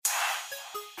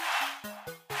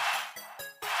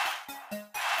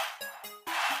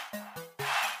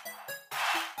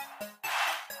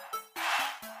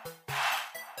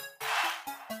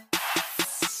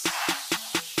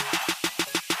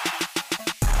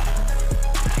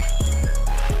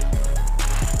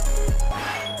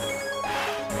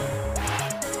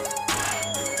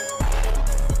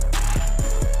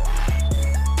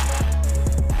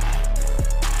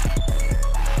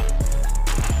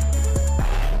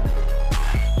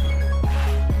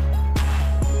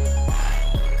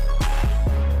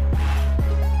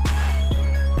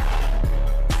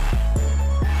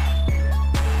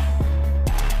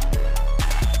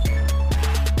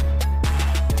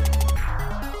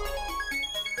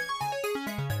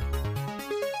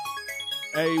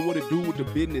Hey, what it do with the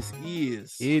business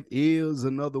is? It is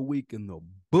another week in the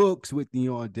books with the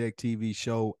On Deck TV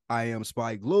show. I am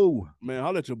Spike Lou. Man,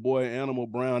 holla at your boy Animal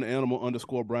Brown,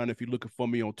 Animal_Brown, if you're looking for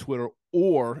me on Twitter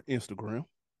or Instagram.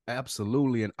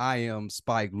 Absolutely. And I am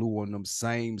Spike Lou on them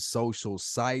same social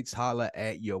sites. Holla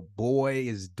at your boy.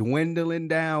 Is dwindling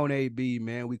down, AB,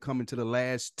 man. We coming to the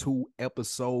last 2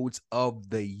 episodes of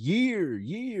the year.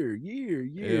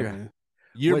 Yeah, man.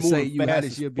 What say you? How this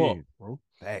as year fuck, been? bro?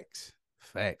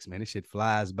 Facts, man. This shit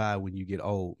flies by when you get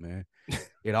old, man.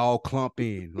 It all clump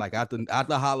in. Like after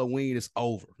Halloween, it's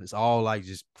over. It's all like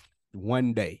just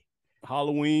one day.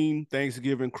 Halloween,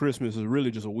 Thanksgiving, Christmas is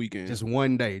really just a weekend. Just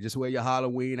one day. Just wear your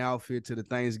Halloween outfit to the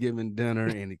Thanksgiving dinner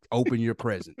and open your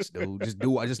presents, dude.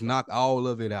 Just knock all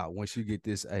of it out once you get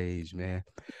this age, man.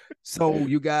 So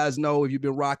you guys know, if you've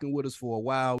been rocking with us for a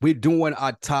while, we're doing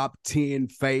our top 10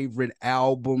 favorite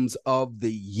albums of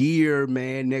the year,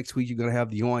 man. Next week, you're going to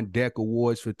have the On Deck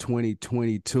Awards for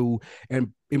 2022.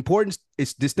 And important,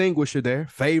 it's distinguisher there.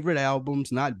 Favorite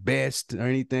albums, not best or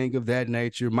anything of that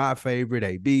nature. My favorite,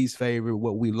 AB's favorite,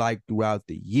 what we like throughout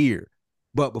the year.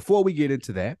 But before we get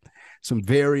into that, some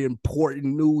very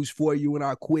important news for you in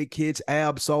our quick hits.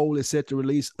 Ab-Soul is set to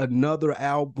release another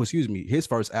album, his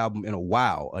first album in a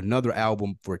while, another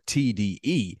album for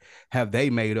TDE. Have they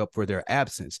made up for their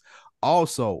absence?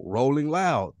 Also, Rolling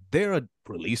Loud, they're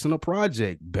releasing a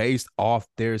project based off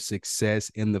their success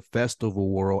in the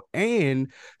festival world. And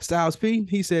Styles P,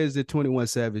 he says that 21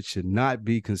 Savage should not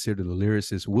be considered a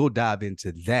lyricist. We'll dive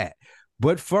into that.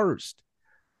 But first,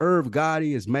 Irv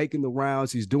Gotti is making the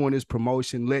rounds. He's doing his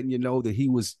promotion, letting you know that he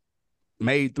was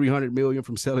made $300 million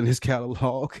from selling his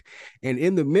catalog. And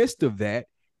in the midst of that,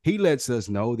 he lets us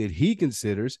know that he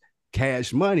considers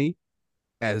Cash Money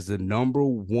as the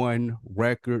 #1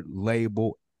 record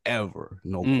label ever.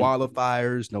 No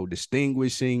qualifiers, no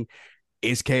distinguishing.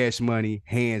 It's Cash Money,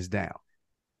 hands down.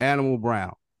 Animal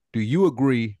Brown, do you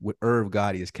agree with Irv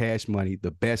Gotti as Cash Money, the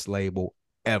best label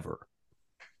ever?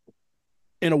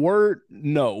 In a word,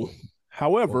 no.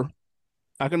 However,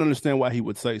 I can understand why he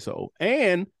would say so.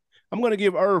 And I'm going to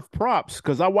give Irv props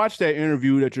because I watched that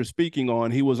interview that you're speaking on.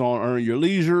 He was on Earn Your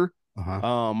Leisure,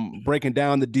 breaking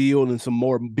down the deal and some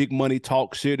more big money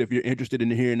talk shit. If you're interested in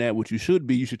hearing that, which you should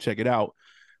be, you should check it out.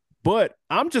 But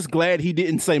I'm just glad he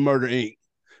didn't say Murder Inc.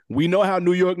 We know how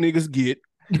New York niggas get,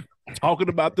 talking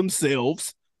about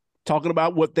themselves, talking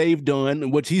about what they've done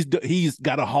and what he's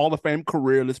got a Hall of Fame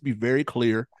career. Let's be very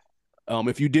clear.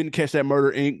 If you didn't catch that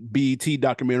Murder Inc. BET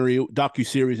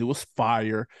docuseries, it was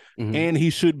fire. And he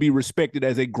should be respected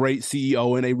as a great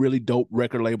CEO and a really dope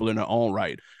record label in their own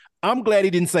right. I'm glad he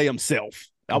didn't say himself.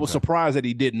 I was surprised that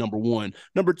he did, #1.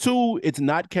 #2, it's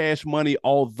not Cash Money,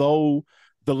 although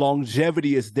the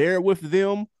longevity is there with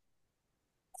them.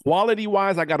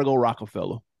 Quality-wise, I got to go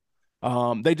Rockefeller.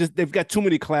 They've got too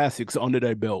many classics under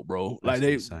their belt, bro.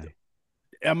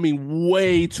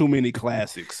 Way too many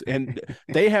classics. And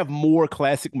they have more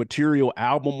classic material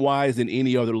album-wise than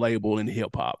any other label in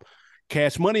hip-hop.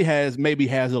 Cash Money maybe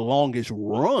has the longest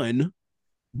run,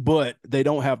 but they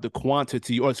don't have the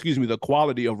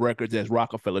quality of records as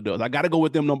Rockefeller does. I got to go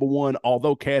with them #1,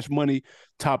 although Cash Money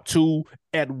top 2,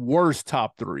 at worst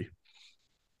top 3.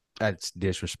 That's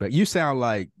disrespect. You sound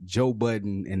like Joe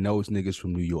Budden and those niggas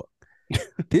from New York.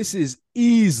 This is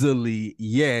easily,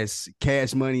 yes,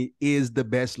 Cash Money is the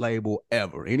best label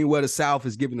ever. Anywhere the South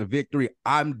is giving a victory,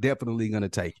 I'm definitely going to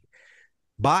take it.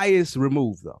 Bias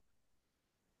removed, though.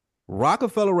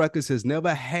 Rockefeller Records has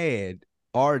never had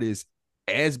artists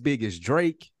as big as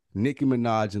Drake, Nicki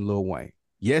Minaj, and Lil Wayne.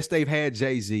 Yes, they've had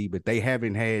Jay-Z, but they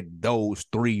haven't had those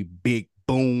 3 big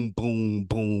boom, boom,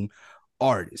 boom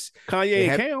artists. Kanye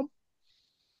and Cam.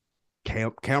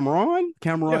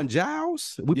 Cameron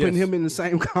Giles. We putting him in the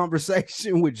same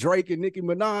conversation with Drake and Nicki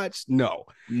Minaj? No.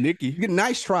 Nicki.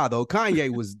 Nice try, though.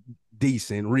 Kanye was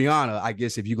decent. Rihanna, I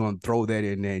guess if you're going to throw that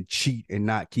in there and cheat and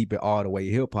not keep it all the way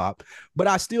hip-hop. But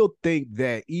I still think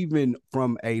that even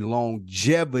from a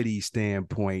longevity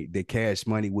standpoint, that Cash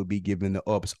Money would be given the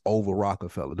ups over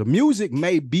Rockefeller. The music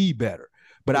may be better,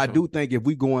 but I do think if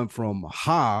we going from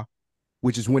Ha,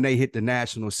 which is when they hit the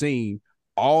national scene,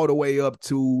 all the way up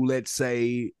to, let's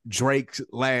say, Drake's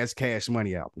last Cash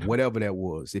Money album, whatever that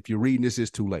was. If you're reading this,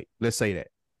 it's too late. Let's say that.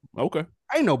 Okay.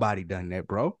 Ain't nobody done that,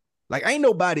 bro. Like, ain't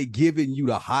nobody giving you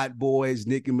the Hot Boys,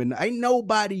 Nicki Minaj. Ain't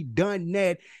nobody done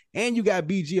that. And you got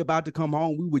BG about to come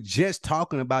home. We were just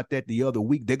talking about that the other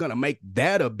week. They're going to make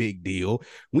that a big deal.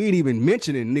 We ain't even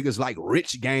mentioning niggas like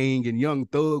Rich Gang and Young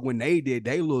Thug when they did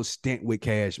their little stint with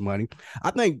Cash Money.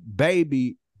 I think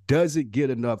Baby doesn't get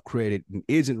enough credit and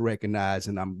isn't recognized.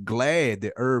 And I'm glad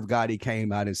that Irv Gotti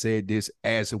came out and said this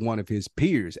as one of his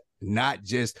peers, not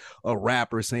just a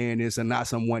rapper saying this and not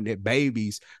someone that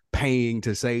Baby's paying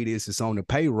to say this. It's on the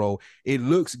payroll. It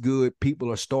looks good. People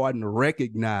are starting to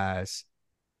recognize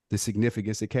the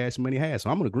significance that Cash Money has. So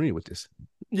I'm going to agree with this.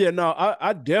 Yeah, no,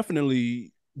 I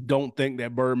definitely don't think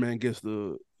that Birdman gets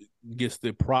the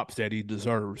props that he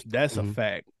deserves. That's a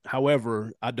fact.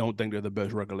 However, I don't think they're the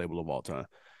best record label of all time.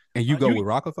 And you go with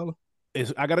Rockefeller?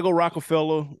 I got to go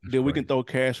Rockefeller. Then we can throw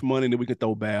Cash Money. Then we can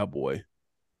throw Bad Boy.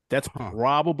 That's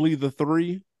probably the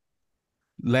three.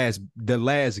 The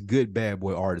last good Bad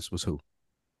Boy artist was who?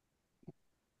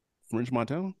 French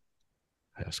Montana.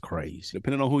 That's crazy.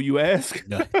 Depending on who you ask.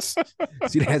 Nuts.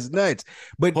 See, that's nuts.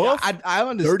 But I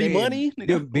understand Dirty Money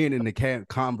them being in the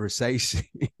conversation.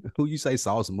 Who you say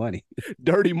Sauce Money?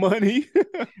 Dirty Money.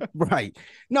 Right.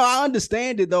 No, I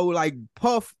understand it though. Like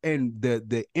Puff and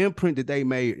the imprint that they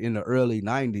made in the early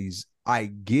 90s, I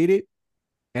get it.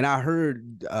 And I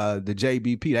heard the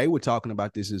JBP, they were talking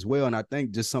about this as well. And I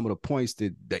think just some of the points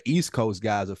that the East Coast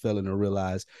guys are failing to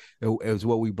realize is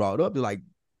what we brought up. Like,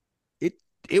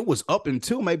 it was up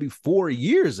until maybe 4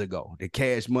 years ago, the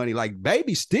Cash Money, like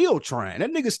Baby still trying. That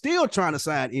nigga still trying to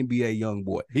sign NBA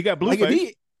YoungBoy. He got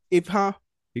Blueface.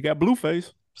 He got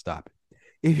Blueface. Stop it.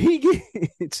 If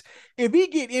he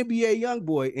get NBA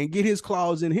YoungBoy and get his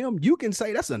clause in him, you can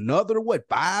say that's another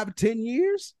 5-10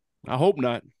 years. I hope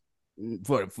not.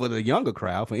 For the younger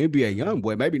crowd, for NBA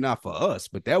YoungBoy, maybe not for us,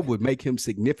 but that would make him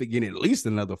significant at least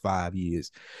another 5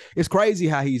 years. It's crazy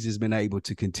how he's just been able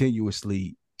to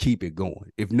continuously keep it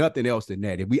going. If nothing else than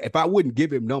that, if I wouldn't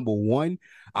give him number one,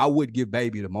 I would give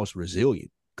Baby the most resilient,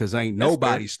 because ain't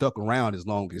nobody stuck around as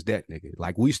long as that nigga.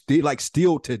 Like we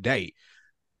still today,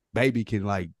 Baby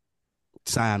can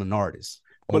sign an artist.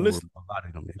 But listen, a lot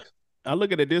of them niggas. I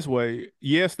look at it this way.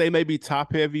 Yes, they may be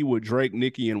top heavy with Drake,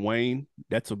 Nicki, and Wayne.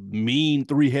 That's a mean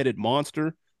three-headed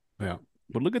monster. Yeah.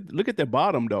 But look at their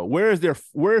bottom though. Where's their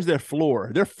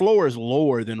floor? Their floor is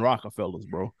lower than Rockefeller's,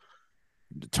 bro.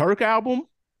 The Turk album,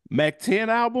 Mac 10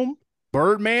 album,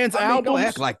 Birdman's album. Don't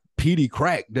act like Petey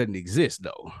Crack doesn't exist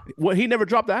though. Well, he never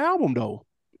dropped the album though.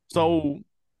 So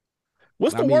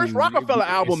what's the worst Rockefeller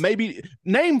album? Maybe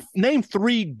name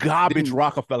 3 garbage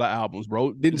Rockefeller albums,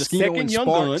 bro. Didn't the second and Young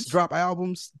Sparks Guns drop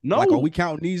albums? No. Like, are we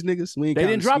counting these niggas? They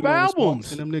didn't drop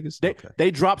albums. Them niggas?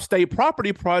 They dropped State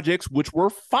Property projects, which were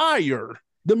fire.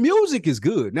 The music is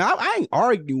good. Now I ain't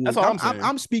arguing. That's all I'm saying.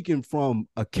 I'm speaking from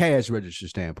a cash register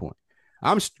standpoint.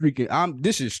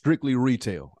 This is strictly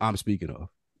retail I'm speaking of.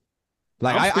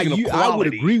 Like I would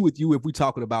agree with you if we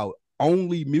talking about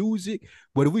only music,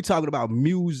 but if we talking about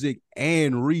music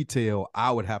and retail,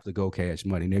 I would have to go Cash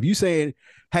Money. Now, if you saying,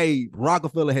 hey,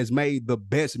 Rockefeller has made the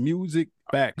best music,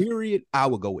 period, I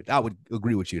would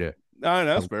agree with you there. No,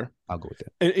 that's fair. I'll go with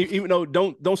that. And even though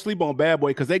don't sleep on Bad Boy,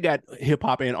 because they got hip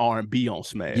hop and R&B on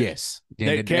Smash. Yes,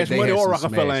 Cash Money or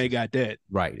Rockefeller ain't got that.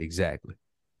 Right, exactly.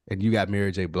 And you got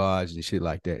Mary J. Blige and shit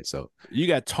like that. So you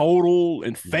got Total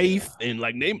and Faith and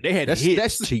they had hits.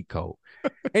 That's cheat code.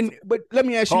 But let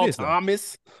me ask you this,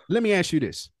 Thomas. Let me ask you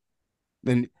this.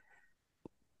 And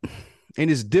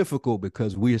it's difficult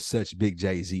because we're such big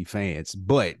Jay-Z fans,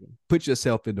 but put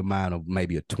yourself in the mind of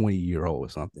maybe a 20-year-old or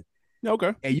something.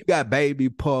 Okay. And you got Baby,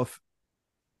 Puff.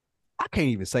 I can't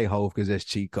even say Hove because that's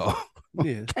cheat code.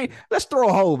 Yeah. Let's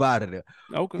throw Hove out of there.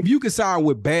 Okay. If you could sign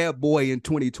with Bad Boy in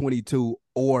 2022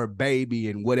 or Baby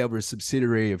and whatever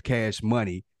subsidiary of Cash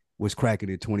Money was cracking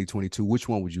in 2022, which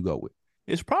one would you go with?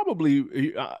 It's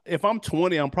probably, if I'm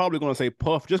 20, I'm probably going to say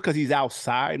Puff just because he's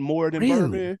outside more than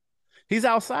Birdman. He's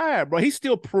outside, bro. He's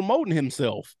still promoting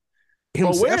himself.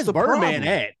 Bro, where's the Birdman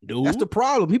at, dude? That's the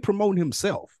problem. He promoting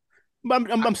himself.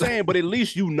 I'm saying, but at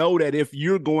least you know that if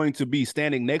you're going to be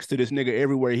standing next to this nigga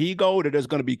everywhere he go, that there's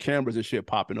going to be cameras and shit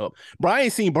popping up. Bro, I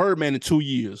ain't seen Birdman in 2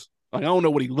 years. Like, I don't know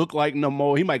what he looked like no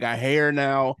more. He might got hair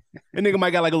now. That nigga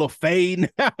might got like a little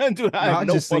fade now. Dude, I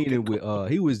just seen it with,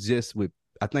 he was just with,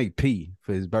 I think, P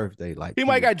for his birthday. Like he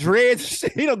might got dreads.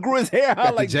 He done grew his hair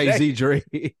out like Jay-Z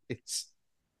dreads.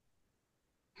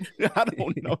 I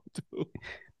don't know, dude.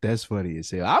 That's funny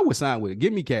as hell. I would sign with it.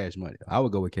 Give me Cash Money. I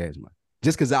would go with Cash Money.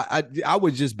 Just because I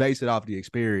would just base it off the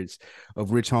experience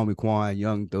of Rich Homie Quan,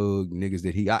 Young Thug, niggas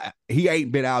that he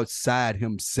ain't been outside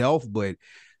himself, but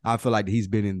I feel like he's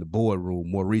been in the boardroom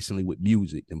more recently with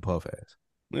music than Puff has.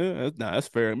 Yeah, that's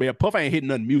fair. Man, Puff ain't hitting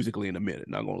nothing musically in a minute,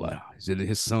 not gonna lie. No,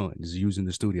 his son is using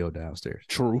the studio downstairs.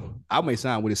 True. I may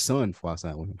sign with his son before I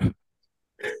sign with him.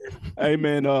 Hey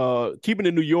man, keeping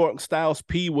in New York, Styles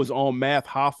P was on Math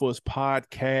Hoffa's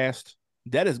podcast.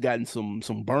 That has gotten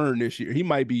some burn this year. He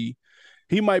might be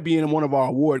he might be in one of our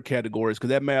award categories because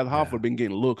that Math Hoffa been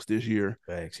getting looks this year.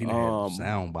 Facts. He done had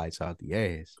sound bites out the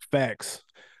ass. Facts.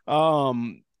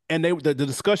 And the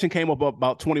discussion came up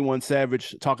about 21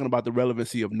 Savage talking about the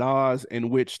relevancy of Nas, in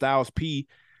which Styles P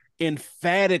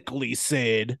emphatically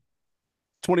said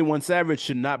 21 Savage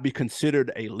should not be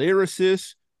considered a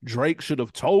lyricist. Drake should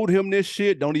have told him this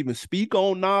shit. Don't even speak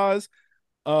on Nas.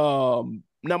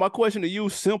 Now, my question to you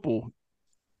is simple.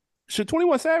 Should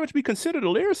 21 Savage be considered a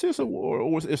lyricist,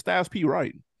 or is Styles P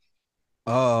right?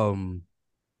 I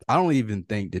don't even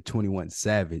think that 21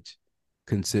 Savage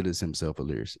considers himself a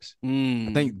lyricist.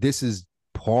 I think this is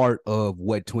part of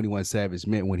what 21 Savage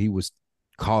meant when he was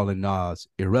calling Nas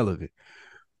irrelevant.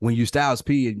 When you Styles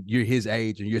P and you're his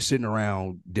age and you're sitting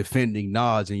around defending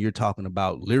Nas and you're talking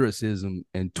about lyricism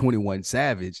and 21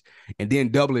 Savage and then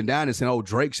doubling down and saying, oh,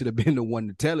 Drake should have been the one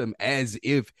to tell him, as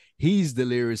if he's the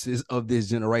lyricist of this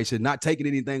generation, not taking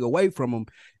anything away from him,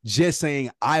 just saying,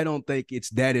 I don't think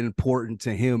it's that important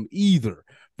to him either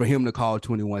for him to call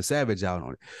 21 Savage out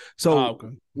on it. So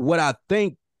what I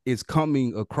think is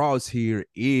coming across here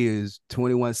is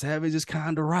 21 Savage is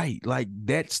kind of right. Like,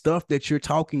 that stuff that you're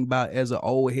talking about as an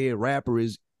old head rapper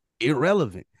is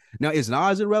irrelevant. Now, is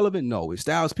Nas irrelevant? No. Is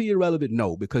Styles P irrelevant?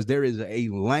 No, because there is a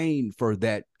lane for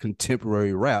that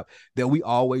contemporary rap that we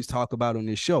always talk about on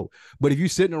this show. But if you're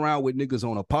sitting around with niggas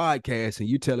on a podcast and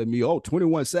you telling me, oh,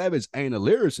 21 Savage ain't a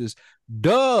lyricist,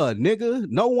 duh, nigga.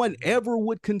 No one ever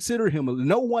would consider him.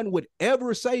 No one would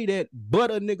ever say that but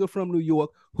a nigga from New York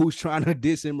who's trying to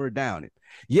diss him or down it.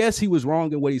 Yes, he was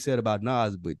wrong in what he said about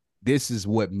Nas, but this is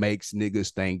what makes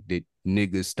niggas think that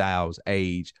niggas Styles'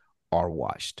 age are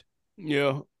washed.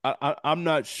 Yeah, I'm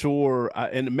not sure,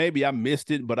 and maybe I missed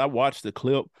it, but I watched the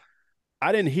clip.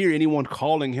 I didn't hear anyone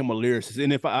calling him a lyricist,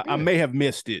 and if I may have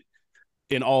missed it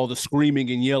in all the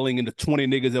screaming and yelling and the 20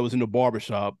 niggas that was in the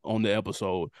barbershop on the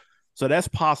episode. So that's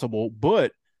possible,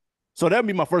 but so that'd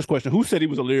be my first question. Who said he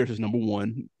was a lyricist, number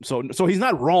one? So he's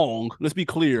not wrong, let's be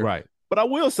clear. Right. But I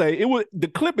will say the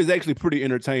clip is actually pretty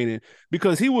entertaining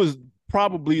because he was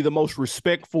probably the most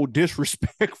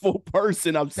disrespectful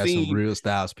person I've seen. That's some real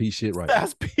Styles P shit, right?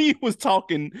 Styles P was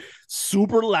talking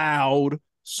super loud,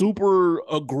 super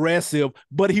aggressive,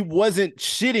 but he wasn't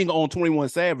shitting on 21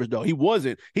 Savage, though. He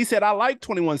wasn't. He said, I like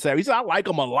 21 Savage. He said, I like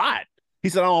him a lot. He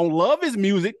said, I don't love his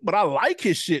music, but I like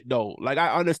his shit, though. Like,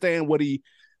 I understand what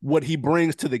he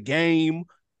brings to the game.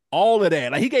 All of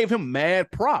that. Like, he gave him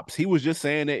mad props. He was just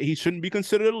saying that he shouldn't be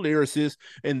considered a lyricist,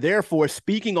 and therefore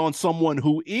speaking on someone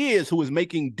who is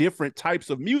making different types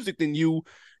of music than you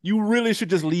really should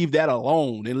just leave that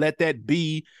alone and let that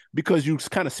be, because you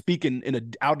kind of speaking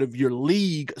out of your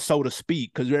league, so to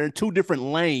speak, because they're in two different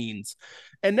lanes.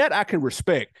 And that I can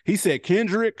respect. He said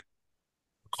Kendrick,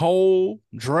 Cole,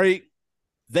 Drake,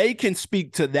 they can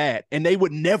speak to that, and they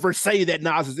would never say that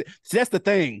Nas is. See, that's the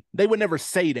thing. They would never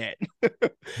say that.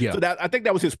 Yeah. So I think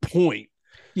that was his point.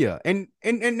 Yeah, and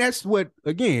that's what,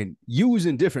 again,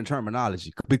 using different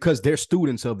terminology because they're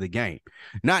students of the game,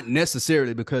 not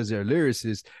necessarily because they're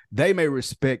lyricists. They may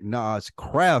respect Nas'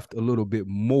 craft a little bit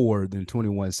more than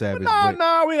 21 Savage.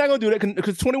 No, we're not gonna do that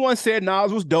because 21 said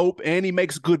Nas was dope and he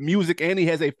makes good music and he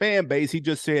has a fan base. He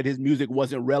just said his music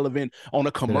wasn't relevant on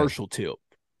a commercial tip.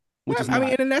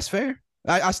 And that's fair.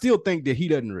 I still think that he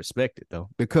doesn't respect it, though,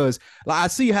 because I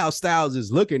see how Styles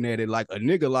is looking at it. Like, a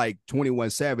nigga like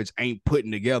 21 Savage ain't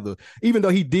putting together, even though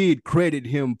he did credit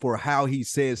him for how he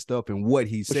says stuff and what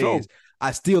he says. Sure.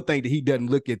 I still think that he doesn't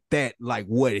look at that like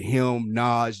what him,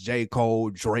 Nas, J.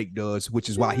 Cole, Drake does, which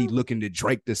is why he's looking to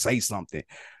Drake to say something.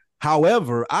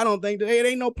 However, I don't think that it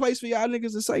ain't no place for y'all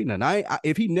niggas to say nothing.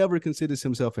 If he never considers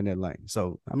himself in that lane.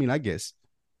 So, I mean, I guess.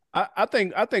 I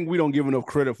think we don't give enough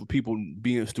credit for people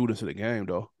being students of the game,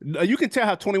 though. You can tell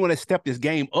how 21 has stepped his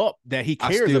game up, that he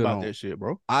cares about that shit,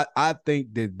 bro. I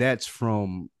think that that's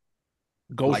from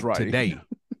ghostwriting today.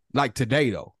 Like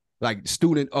today, though. Like,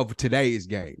 student of today's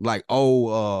game. Like,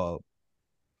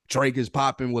 Drake is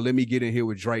popping. Well, let me get in here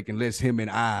with Drake and let's him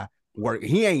and I work.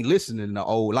 He ain't listening to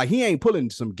old, like, he ain't pulling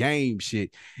some game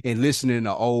shit and listening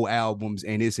to old albums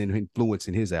and it's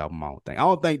influencing his album.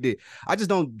 I just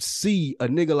don't see a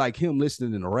nigga like him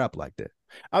listening to rap like that.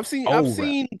 I've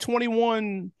seen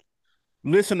 21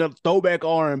 listen to throwback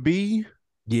R&B,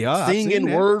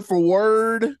 singing word for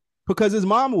word, because his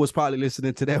mama was probably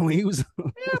listening to that when he was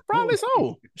yeah, probably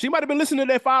so. She might have been listening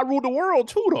to that If I Ruled the World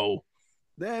too, though.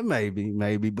 That maybe,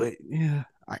 but yeah,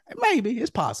 maybe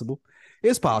it's possible.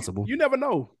 It's possible. You never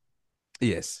know.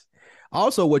 Yes.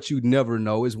 Also, what you never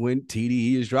know is when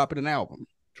TDE is dropping an album.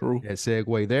 True. That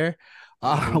segue there.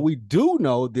 We do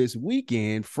know this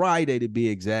weekend, Friday to be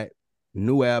exact,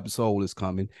 new Ab Soul is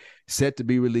coming, set to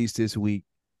be released this week.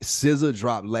 SZA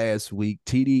dropped last week.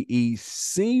 TDE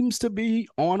seems to be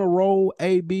on a roll.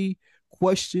 AB,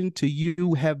 question to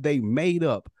you: have they made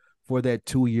up for that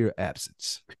 2-year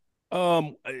absence?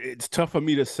 It's tough for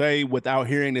me to say without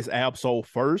hearing this Ab-Soul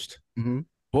first,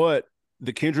 but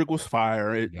the Kendrick was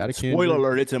fire. Spoiler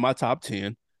alert, it's in my top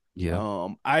 10. Yeah.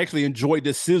 I actually enjoyed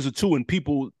this SZA too, and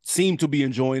people seem to be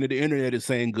enjoying it. The internet is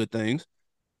saying good things.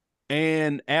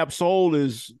 And Ab-Soul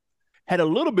had a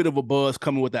little bit of a buzz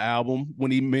coming with the album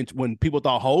when people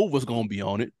thought Hove was going to be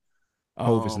on it.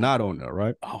 Hove is not on there,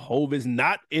 right? Hove is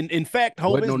not. In fact,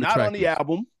 Hove is not on the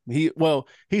album.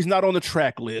 He's not on the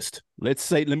track list.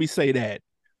 Let me say that.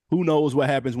 Who knows what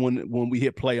happens when we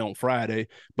hit play on Friday?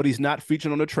 But he's not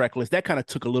featured on the track list. That kind of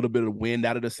took a little bit of wind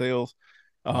out of the sails.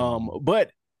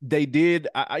 But they did.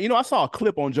 I saw a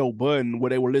clip on Joe Budden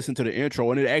where they were listening to the intro,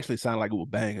 and it actually sounded like it was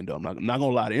banging. Though I'm not gonna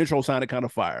lie, the intro sounded kind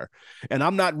of fire. And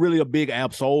I'm not really a big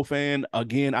Ab-Soul fan.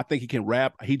 Again, I think he can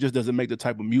rap. He just doesn't make the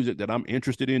type of music that I'm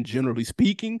interested in, generally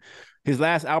speaking. His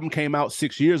last album came out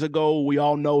 6 years ago. We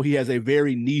all know he has a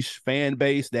very niche fan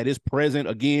base that is present.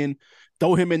 Again,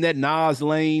 throw him in that Nas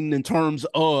lane in terms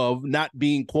of not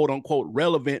being quote unquote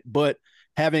relevant, but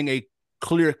having a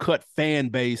clear-cut fan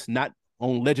base, not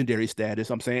on legendary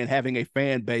status. I'm saying having a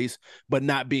fan base, but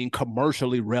not being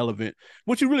commercially relevant,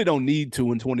 which you really don't need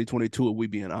to in 2022, if we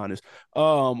being honest.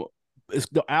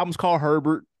 The album's called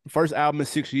Herbert. First album in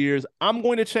 6 years. I'm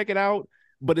going to check it out,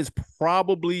 but it's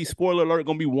probably, spoiler alert,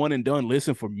 going to be one and done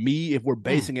listen for me if we're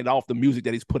basing it off the music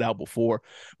that he's put out before.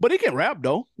 But he can rap,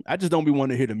 though. I just don't be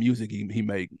wanting to hear the music he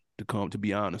made to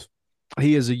be honest.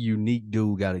 He is a unique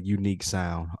dude, got a unique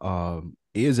sound.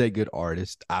 Is a good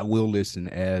artist. I will listen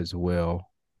as well.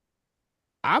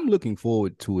 I'm looking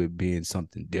forward to it being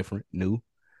something different, new.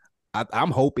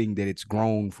 I'm hoping that it's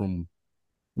grown from,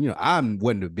 I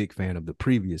wasn't a big fan of the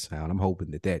previous sound. I'm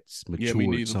hoping that that's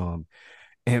matured some,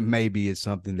 and maybe it's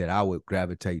something that I would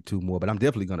gravitate to more. But I'm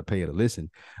definitely going to pay it a listen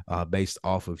based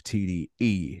off of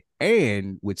TDE.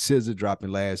 And with SZA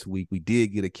dropping last week, we did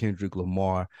get a Kendrick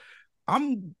Lamar.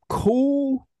 I'm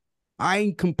cool. I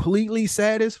ain't completely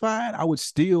satisfied. I would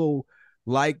still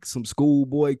like some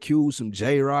Schoolboy Q, some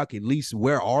J-Rock. At least,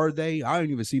 where are they? I don't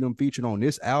even see them featured on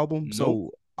this album. Nope. So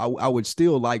I would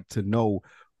still like to know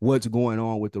what's going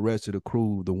on with the rest of the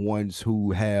crew, the ones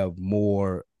who have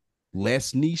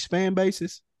less niche fan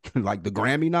bases, like the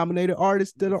Grammy-nominated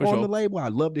artists that are on the label.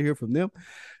 I'd love to hear from them.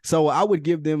 So I would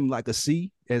give them like a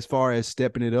C as far as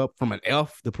stepping it up from an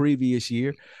F the previous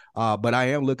year. But I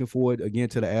am looking forward again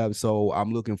to the Ab. So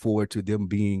I'm looking forward to them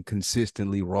being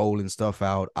consistently rolling stuff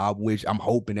out. I'm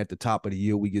hoping at the top of the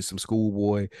year we get some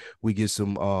Schoolboy, we get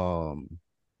some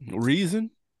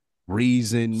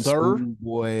Reason,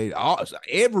 Schoolboy,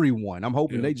 everyone. I'm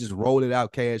hoping they just roll it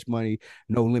out, Cash Money,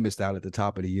 No Limit style at the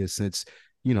top of the year, since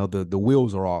the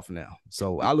wheels are off now.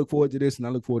 So I look forward to this, and I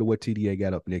look forward to what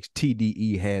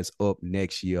TDE has up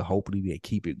next year. Hopefully they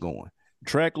keep it going.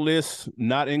 Track list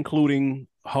not including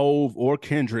Hove or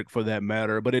Kendrick for that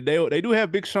matter, but they do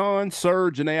have Big Sean,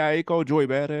 Sir, Jhené Aiko, Joey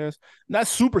Badass. Not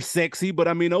super sexy, but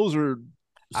I mean those are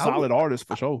solid artists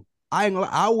for sure.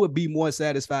 I would be more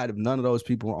satisfied if none of those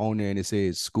people were on there and it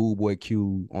says Schoolboy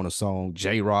Q on a song,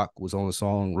 J-Rock was on a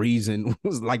song, Reason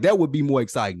was like, that would be more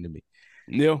exciting to me.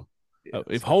 Yeah.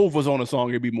 If Hove was on a song,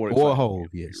 it'd be more exciting. Or Hove,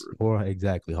 yes. Or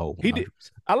exactly Hove. He did.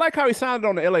 I like how he sounded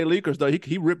on the LA Leakers, though.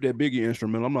 He ripped that Biggie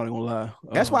instrument. I'm not gonna lie.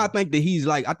 That's why I think that he's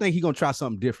gonna try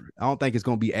something different. I don't think it's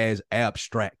gonna be as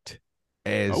abstract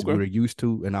as we're used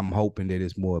to, and I'm hoping that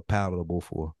it's more palatable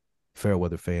for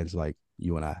Fairweather fans like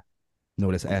you and I. No,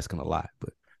 that's asking a lot,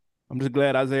 but I'm just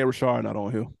glad Isaiah Rashad not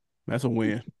on here. That's a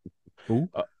win. Who?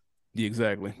 Yeah,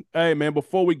 exactly. Hey, man,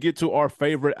 before we get to our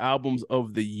favorite albums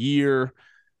of the year,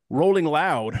 Rolling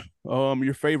Loud,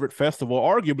 your favorite festival,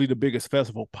 arguably the biggest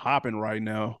festival popping right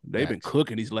now. They've been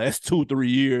cooking these last 2-3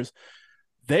 years.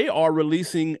 They are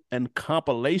releasing a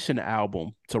compilation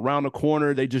album. It's around the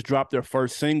corner. They just dropped their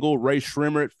first single, Ray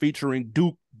Shrimmer, featuring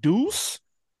Duke Deuce.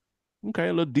 Okay,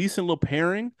 a little decent little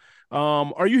pairing.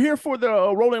 Are you here for the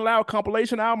Rolling Loud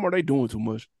compilation album, or are they doing too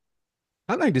much?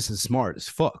 I think this is smart as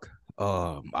fuck.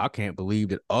 I can't believe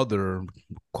that other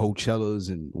Coachellas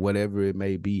and whatever it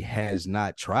may be has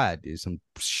not tried this. I'm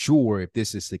sure if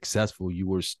this is successful, you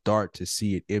will start to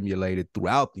see it emulated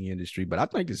throughout the industry. But I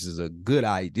think this is a good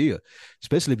idea,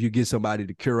 especially if you get somebody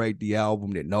to curate the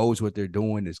album that knows what they're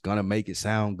doing, that's gonna make it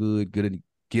sound good,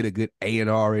 get a good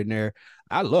A&R in there.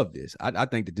 I love this. I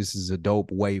think that this is a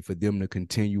dope way for them to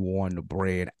continue on the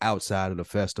brand outside of the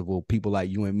festival. People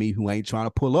like you and me who ain't trying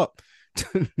to pull up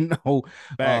to no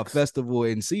festival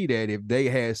and see that. If they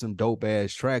had some dope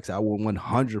ass tracks, I would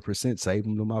 100% save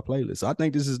them to my playlist. So I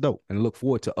think this is dope and look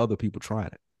forward to other people trying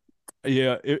it.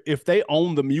 Yeah, if they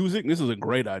own the music, this is a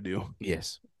great idea.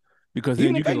 Yes. Because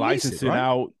Even then if you can they lease license it, it right?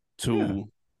 out Yeah.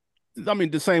 to, I mean,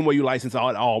 the same way you license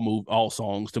all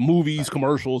songs to movies, Right.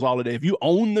 commercials, all of that. If you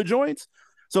own the joints,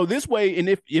 so this way, and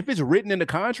if it's written in the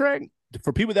contract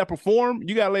for people that perform,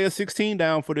 you gotta lay a 16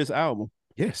 down for this album.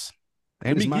 Yes.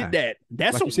 And Let it's me get mine. that.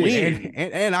 That's Like a you said, win.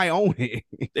 and I own it.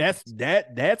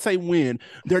 That's a win.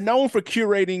 They're known for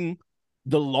curating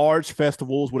the large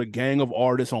festivals with a gang of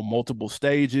artists on multiple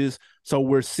stages. So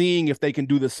we're seeing if they can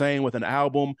do the same with an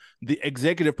album. The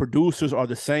executive producers are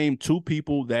the same two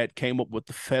people that came up with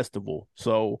the festival.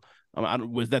 So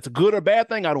was that's a good or bad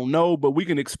thing? I don't know, but we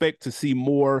can expect to see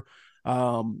more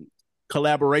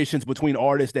collaborations between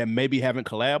artists that maybe haven't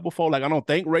collabed before. Like I don't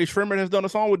think Ray Shrimmer has done a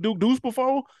song with Duke Deuce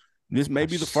before. This may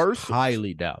be the first.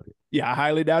 Highly doubt it. Yeah, I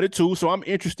highly doubt it too. So I'm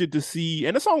interested to see,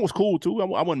 and the song was cool too. I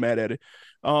wasn't mad at it.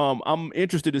 I'm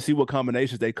interested to see what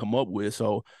combinations they come up with.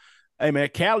 So, hey man,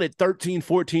 Khaled 13,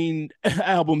 14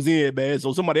 albums in, man.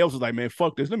 So somebody else was like, man,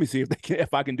 fuck this. Let me see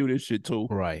if I can do this shit too.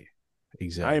 Right.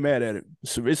 Exactly. I ain't mad at it.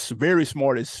 So it's very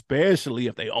smart, especially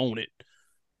if they own it.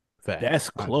 Fact. That's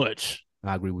clutch.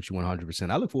 I agree with you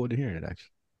 100%. I look forward to hearing it,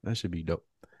 actually. That should be dope.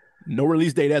 No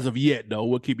release date as of yet, though.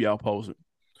 We'll keep y'all posted.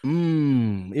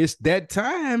 It's that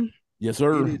time. Yes,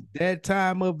 sir. It is that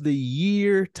time of the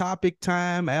year, topic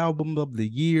time, album of the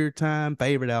year time,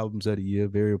 favorite albums of the year.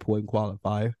 Very important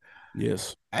qualifier.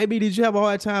 Yes. AB, did you have a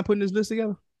hard time putting this list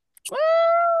together?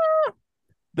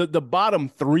 The bottom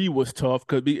three was tough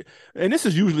and this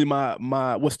is usually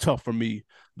my what's tough for me.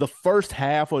 The first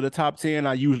half of the top 10,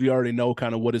 I usually already know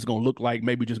kind of what it's going to look like.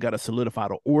 Maybe just got to solidify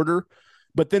the order.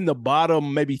 But then the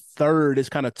bottom, maybe third, is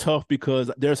kind of tough because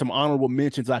there's some honorable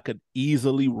mentions I could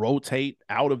easily rotate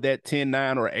out of that 10,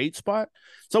 9, or 8 spot.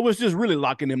 So it's just really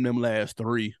locking them last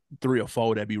three or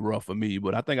four. That'd be rough for me.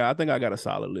 But I think I got a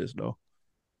solid list though.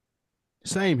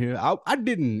 Same here. I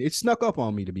didn't. It snuck up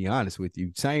on me, to be honest with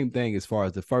you. Same thing as far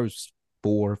as the first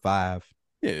 4 or 5.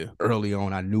 Yeah. Early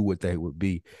on, I knew what they would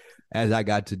be. As I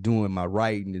got to doing my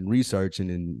writing and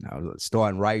researching and I was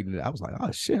starting writing, I was like,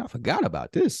 oh shit, I forgot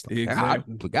about this.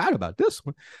 Exactly. I forgot about this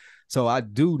one. So I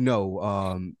do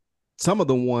know some of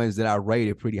the ones that I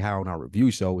rated pretty high on our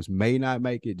review shows may not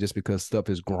make it just because stuff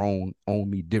has grown on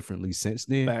me differently since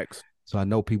then. Facts. So I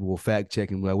know people will fact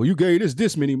check and like, well, you gave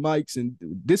this many mics and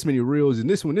this many reels and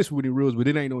this many reels, but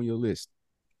it ain't on your list.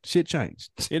 Shit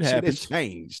changed. It happens. Shit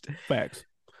changed. Facts.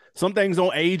 Some things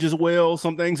don't age as well.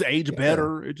 Some things age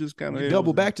better. It just kind of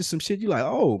double back to some shit. You're like,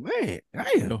 oh man,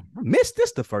 I missed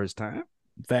this the first time.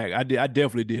 In fact, I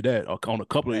definitely did that on a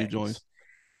couple of these joints.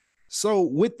 So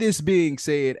with this being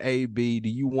said, AB, do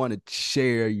you want to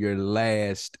share your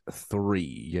last 3,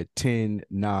 your 10,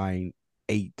 9,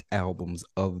 8 albums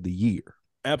of the year?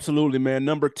 Absolutely, man.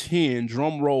 Number 10,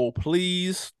 drum roll,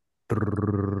 please.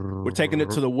 We're taking it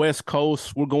to the West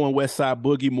Coast. We're going West Side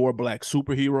Boogie, more Black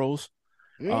Superheroes.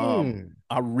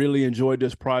 I really enjoyed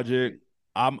this project.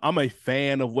 I'm a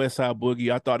fan of West Side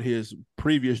Boogie. I thought his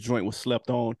previous joint was slept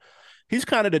on. He's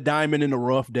kind of the diamond in the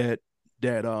rough that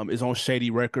is on Shady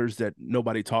Records that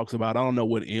nobody talks about. I don't know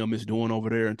what M is doing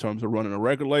over there in terms of running a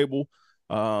record label.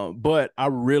 But I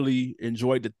really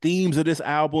enjoyed the themes of this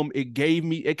album. It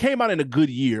came out in a good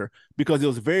year because it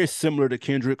was very similar to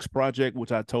Kendrick's project,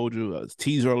 which I told you,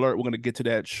 teaser alert. We're going to get to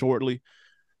that shortly.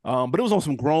 But it was on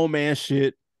some grown man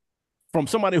shit from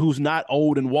somebody who's not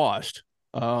old and washed.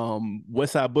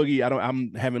 West Side Boogie,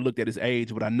 I haven't looked at his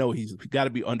age, but I know he's got to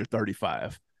be under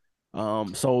 35.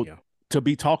 To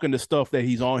be talking the stuff that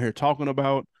he's on here talking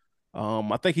about,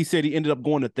 I think he said he ended up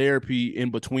going to therapy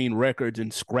in between records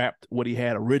and scrapped what he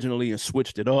had originally and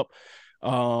switched it up.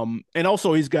 And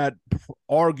also he's got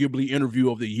arguably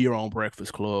interview of the year on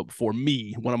Breakfast Club for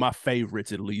me, one of my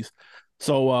favorites at least.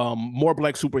 So more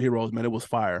Black Superheroes, man. It was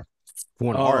fire.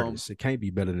 For an artist, it can't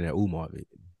be better than that Umar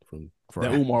video.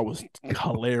 That Umar was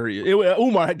hilarious.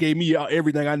 Umar gave me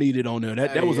everything I needed on there.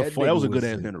 That was a good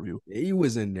ass interview. He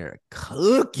was in there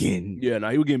cooking. Yeah,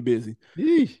 he was getting busy.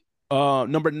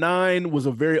 Number 9 was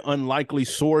a very unlikely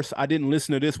source. I didn't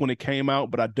listen to this when it came out,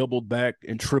 but I doubled back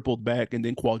and tripled back and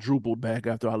then quadrupled back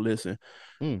after I listened.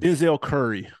 Denzel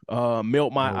Curry,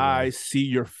 Melt My Eyes, See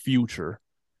Your Future.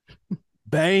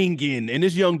 Banging. And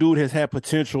this young dude has had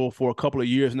potential for a couple of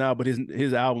years now, but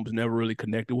his albums never really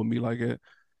connected with me like that.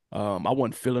 I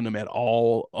wasn't feeling him at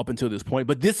all up until this point,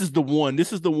 but this is the one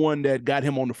that got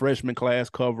him on the freshman class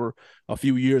cover a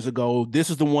few years ago. This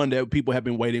is the one that people have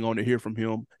been waiting on to hear from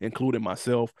him, including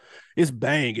myself. It's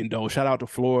banging though. Shout out to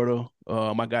Florida.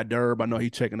 My guy Derb, I know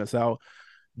he's checking us out.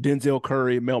 Denzel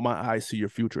Curry, Melt My Eyes, See Your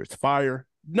Future. It's fire.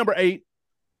 Number 8,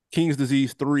 King's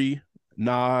Disease 3,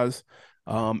 Nas,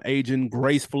 aging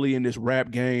gracefully in this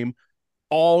rap game.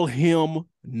 all him,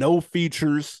 no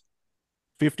features,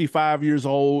 55 years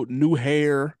old, new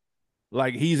hair,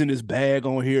 like he's in his bag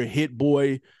on here. Hit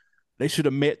Boy, they should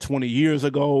have met 20 years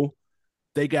ago.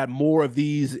 They got more of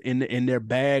these in their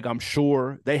bag, I'm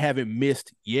sure. They haven't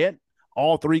missed yet.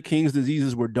 All three King's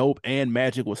Diseases were dope, and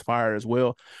Magic was fire as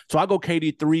well. So I go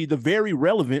KD3, the very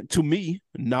relevant to me,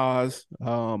 Nas,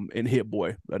 and Hit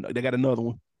Boy. They got another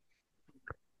one.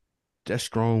 That's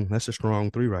strong. That's a strong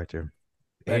 3 right there.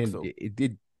 And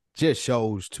it just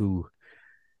shows to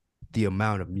the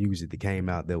amount of music that came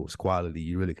out that was quality.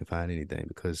 You really can find anything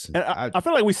because I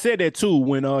feel like we said that too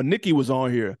when Nikki was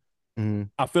on here. Mm-hmm.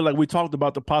 I feel like we talked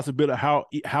about the possibility of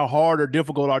how hard or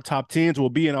difficult our top 10s will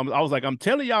be, and I was like, I'm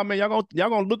telling y'all, man, y'all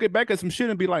gonna look back at some shit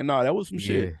and be like, nah, that was some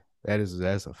shit.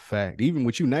 That's a fact. Even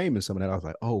with you naming some of that, I was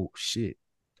like, oh shit,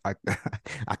 I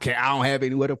don't have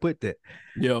anywhere to put that.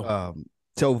 Yeah.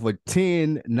 So for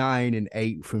 10, 9, and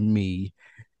 8 for me,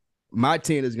 my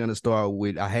 10 is gonna start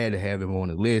with, I had to have him on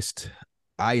the list.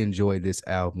 I enjoyed this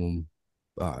album.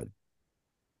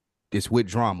 It's with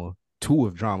Drama. 2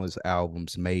 of Drama's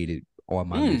albums made it on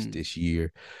my list this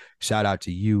year. Shout out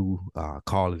to you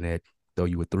calling that, though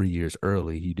you were 3 years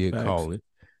early. You did call it.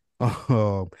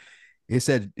 It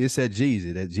said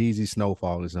Jeezy. That Jeezy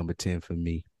Snowfall is number 10 for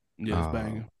me. Yeah, it's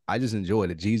banging. I just enjoyed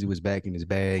it. Jeezy was back in his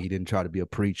bag. He didn't try to be a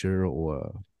preacher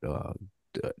or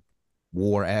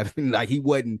war advocate. Like, he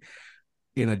wasn't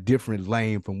in a different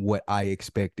lane from what I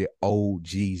expected old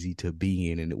Jeezy to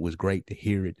be in, and it was great to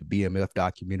hear it. The BMF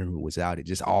documentary was out. It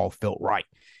just all felt right.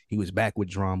 He was back with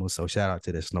Drama, so shout out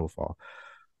to that Snowfall.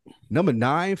 Number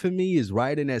 9 for me is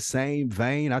right in that same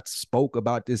vein. I spoke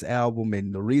about this album,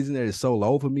 and the reason that it's so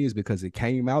low for me is because it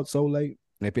came out so late.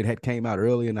 And if it had came out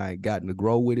early and I had gotten to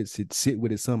grow with it, sit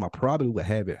with it some, I probably would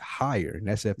have it higher. And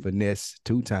that's that Finesse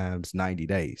 2 times 90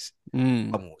 Days.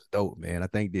 That one was dope, man.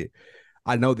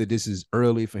 I know that this is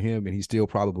early for him and he's still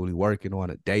probably working on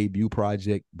a debut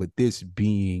project, but this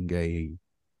being a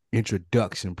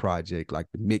introduction project, like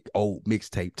the old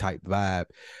mixtape type vibe,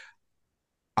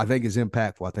 I think it's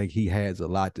impactful. I think he has a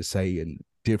lot to say and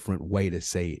different way to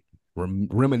say it.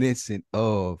 Reminiscent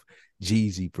of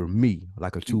Jeezy for me,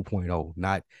 like a 2.0,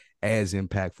 not as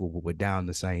impactful, but down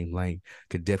the same lane.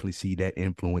 Could definitely see that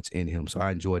influence in him. So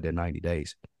I enjoyed that 90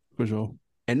 Days. For sure.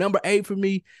 And number 8 for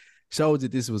me shows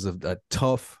that this was a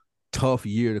tough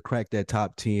year to crack that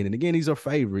top 10. And again, these are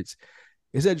favorites.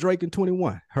 Is that Drake and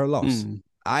 21, Her Loss.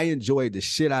 I enjoyed the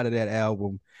shit out of that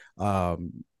album.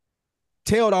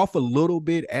 Tailed off a little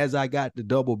bit as I got to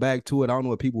double back to it. I don't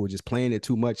know if people were just playing it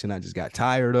too much and I just got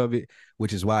tired of it,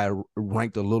 which is why it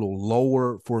ranked a little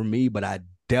lower for me, but I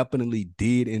definitely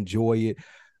did enjoy it.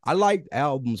 I liked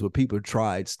albums where people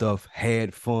tried stuff,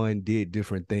 had fun, did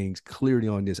different things. Clearly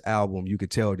on this album, you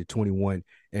could tell that 21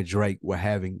 and Drake were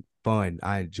having fun.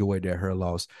 I enjoyed that Her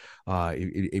Loss.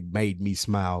 It made me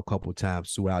smile a couple of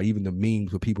times throughout, even the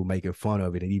memes with people making fun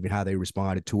of it and even how they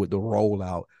responded to it, the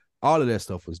rollout, all of that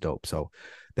stuff was dope. So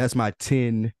that's my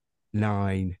 10,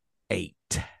 9, 8.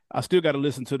 I still got to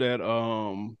listen to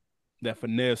that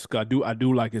Finesse. I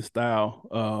do like his style,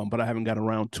 but I haven't got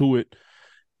around to it.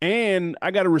 And I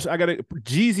got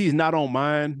Jeezy's not on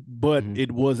mine, but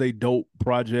it was a dope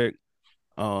project.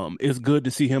 It's good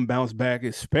to see him bounce back,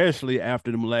 especially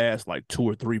after them last like 2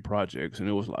 or 3 projects. And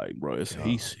it was like, bro,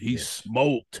 he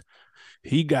smoked.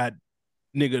 He got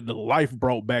the life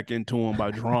brought back into him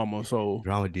by Drama. So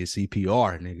Drama did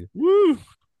CPR, nigga. Woo!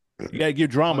 You gotta give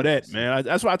Drama that, man.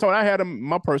 That's why I told I had him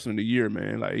my person of the year,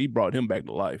 man. Like, he brought him back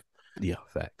to life. Yeah,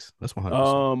 facts. That's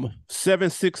 100%.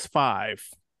 765.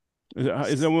 Is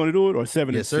that what we want to do it, or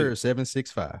 7? Yes, sir.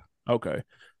 765. Okay.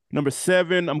 Number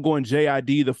 7, I'm going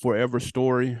JID, The Forever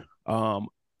Story.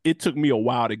 It took me a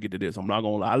while to get to this. I'm not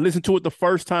gonna lie. I listened to it the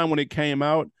first time when it came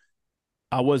out.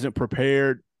 I wasn't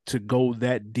prepared to go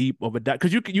that deep of a dive,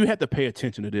 because you have to pay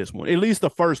attention to this one. At least the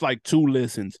first like 2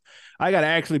 listens. I gotta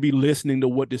actually be listening to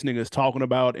what this nigga is talking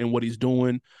about and what he's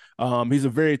doing. He's a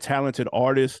very talented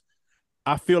artist.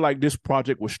 I feel like this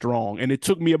project was strong, and it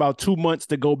took me about 2 months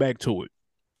to go back to it.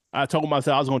 I told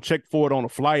myself I was gonna check for it on a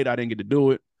flight. I didn't get to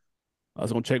do it. I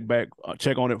was gonna check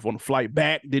on it on the flight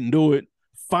back. Didn't do it.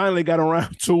 Finally got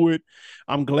around to it.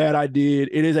 I'm glad I did.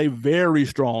 It is a very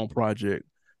strong project.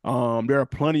 There are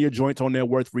plenty of joints on there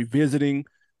worth revisiting.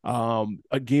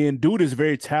 Again, dude is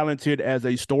very talented as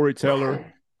a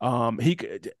storyteller. He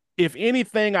could, if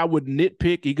anything, I would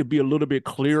nitpick. He could be a little bit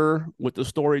clearer with the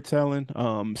storytelling.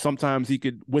 Sometimes he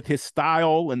could, with his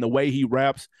style and the way he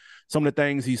raps, some of the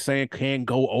things he's saying can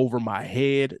go over my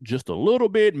head just a little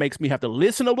bit, makes me have to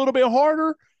listen a little bit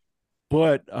harder.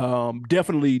 But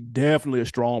definitely a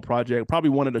strong project. Probably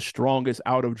one of the strongest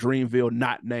out of Dreamville,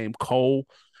 not named Cole.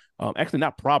 Actually,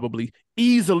 not probably,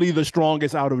 easily the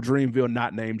strongest out of Dreamville,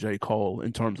 not named J. Cole,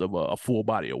 in terms of a full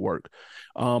body of work.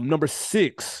 Number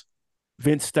 6,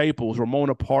 Vince Staples,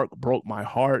 Ramona Park Broke My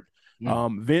Heart.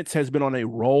 Vince has been on a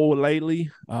roll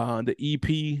lately. The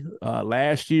EP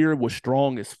last year was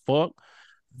strong as fuck.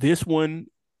 This one,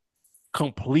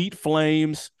 complete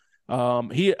flames.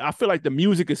 I feel like the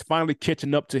music is finally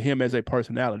catching up to him as a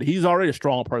personality. He's already a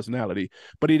strong personality,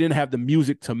 but he didn't have the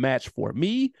music to match for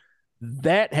me.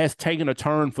 That has taken a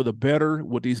turn for the better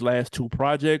with these last 2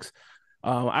 projects.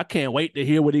 I can't wait to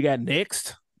hear what he got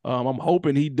next. I'm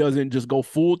hoping he doesn't just go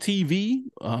full TV,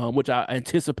 which I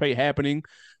anticipate happening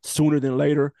sooner than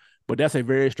later. But that's a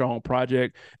very strong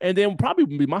project. And then probably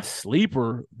be my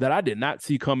sleeper that I did not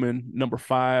see coming, number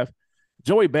 5,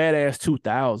 Joey Badass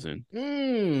 2000.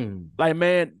 Like,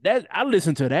 man, that I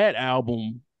listened to that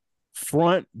album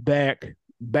front, back,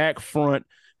 front,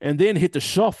 and then hit the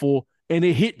shuffle, and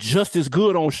it hit just as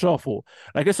good on shuffle.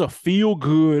 Like, it's a feel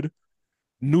good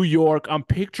New York. I'm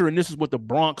picturing this is what the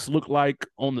Bronx looked like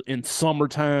in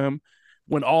summertime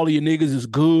when all of your niggas is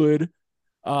good.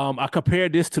 I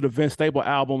compared this to the Vince Staples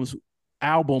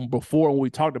album before when we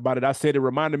talked about it. I said it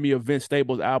reminded me of Vince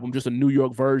Staples' album, just a New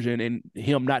York version, and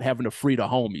him not having to free the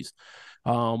homies.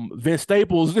 Vince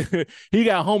Staples, he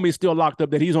got homies still locked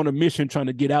up that he's on a mission trying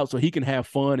to get out so he can have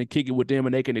fun and kick it with them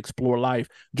and they can explore life.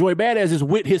 Joey Badass is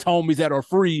with his homies that are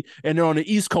free and they're on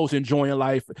the East Coast enjoying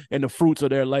life and the fruits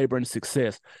of their labor and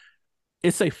success.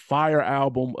 It's a fire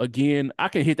album. Again, I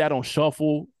can hit that on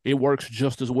shuffle. It works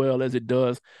just as well as it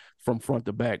does from front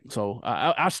to back. So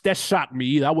that shocked me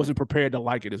either. I wasn't prepared to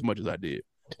like it as much as I did.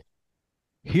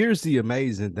 Here's the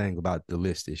amazing thing about the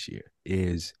list this year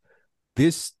is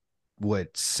this,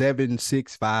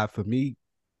 765 for me,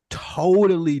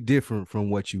 totally different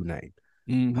from what you named.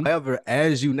 However,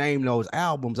 as you name those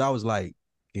albums, I was like,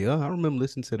 yeah, I remember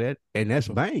listening to that, and that's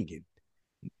banging.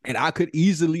 And I could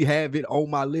easily have it on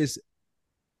my list.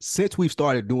 Since we've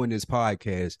started doing this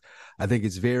podcast, I think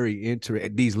it's very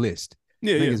interesting, these lists. I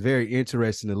think it's very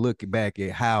interesting to look back at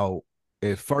how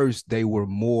at first they were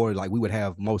more like we would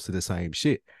have most of the same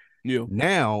shit. Yeah.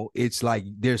 Now it's like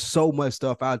there's so much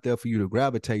stuff out there for you to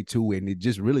gravitate to, and it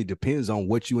just really depends on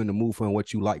what you in the mood for and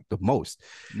what you like the most.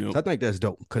 So I think that's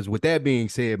dope. Because with that being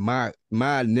said, my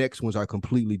next ones are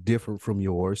completely different from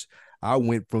yours. I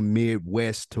went from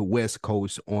Midwest to West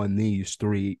Coast on these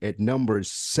 3. At number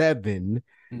 7,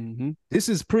 this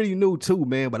is pretty new too,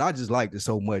 man, but I just liked it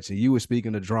so much. And you were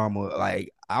speaking of drama,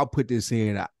 like I'll put this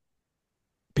in.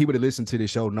 People that listen to this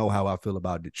show know how I feel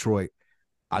about Detroit.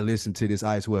 I listened to this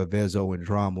Icewear, Vezo, and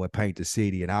Drama at Paint the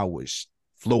City, and I was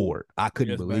floored. I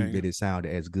couldn't believe that it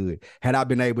sounded as good. Had I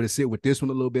been able to sit with this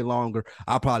one a little bit longer,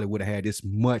 I probably would have had this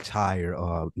much higher.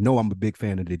 No, I'm a big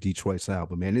fan of the Detroit sound,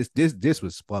 but man, this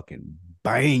was fucking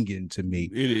banging to me.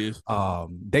 It is.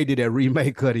 They did that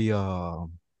remake of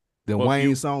the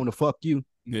Wayne song, the Fuck You.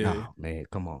 Yeah. Oh, man,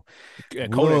 come on. Yeah,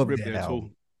 Kodak ripped that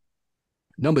too.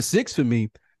 Number 6 for me.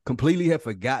 Completely have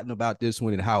forgotten about this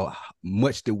one and how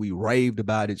much that we raved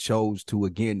about it. Shows to,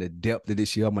 again, the depth of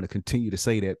this year. I'm going to continue to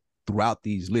say that throughout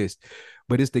these lists.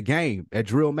 But it's The Game at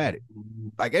Drillmatic.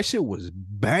 Like, that shit was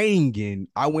banging.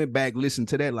 I went back, listened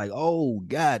to that, like, oh,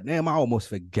 God damn, I almost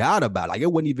forgot about it. Like,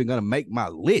 it wasn't even going to make my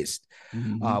list.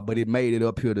 But it made it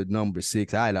up here to number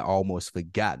 6. I had almost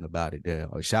forgotten about it there.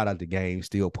 Shout out to Game,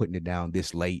 still putting it down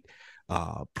this late.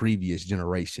 Previous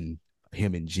generation,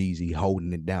 him and Jeezy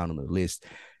holding it down on the list.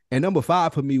 And number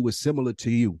 5 for me was similar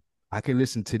to you. I can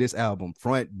listen to this album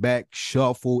front, back,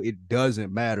 shuffle. It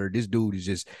doesn't matter. This dude is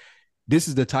just, this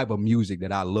is the type of music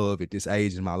that I love at this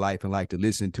age in my life and like to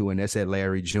listen to. And that's at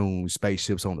Larry June,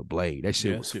 Spaceships on the Blade. That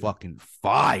shit was fucking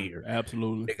fire.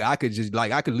 Absolutely. I could just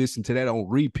I could listen to that on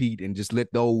repeat and just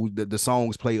let the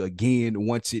songs play again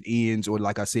once it ends, or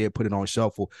like I said, put it on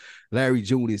shuffle. Larry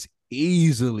June is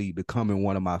easily becoming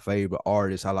one of my favorite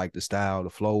artists. I like the style, the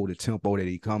flow, the tempo that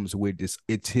he comes with.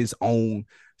 It's his own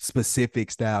specific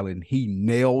style, and he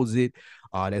nails it.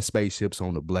 That Spaceships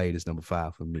on the Blade is number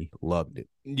 5 for me. Loved it.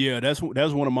 Yeah, that's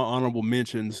one of my honorable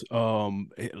mentions.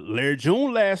 Larry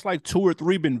June last like 2 or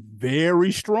 3 been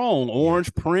very strong.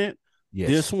 Orange Print,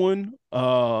 this one,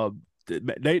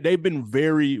 they've been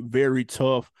very, very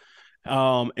tough.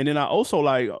 And then I also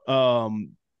like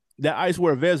that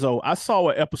Icewear Vezo. I saw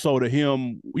an episode of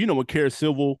him, when Care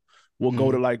Civil will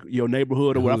go to like your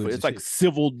neighborhood or whatever. It's like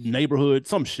Civil Neighborhood,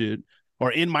 some shit,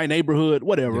 or In My Neighborhood,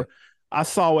 whatever. Yeah. I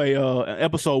saw an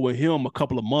episode with him a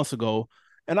couple of months ago,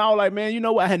 And I was like, man, you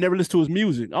know what? I had never listened to his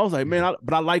music. I was like, man,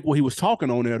 but I like what he was talking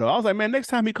on there though. I was like, man, next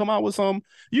time he come out with some,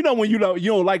 you know, when you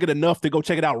don't like it enough to go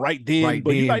check it out right then. Right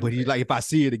but then, but he's like, if I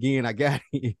see it again, I got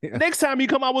it. Next time he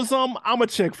come out with some, I'ma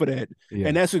check for that. Yeah.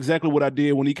 And that's exactly what I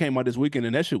did when he came out this weekend.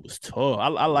 And that shit was tough. I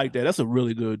like that. That's a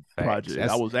really good project.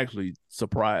 I was actually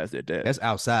surprised at that. That's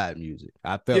outside music.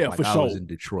 I felt like I was in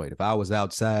Detroit. If I was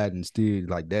outside and still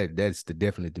like that, that's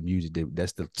definitely the music.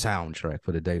 That's the soundtrack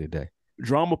for the day to day.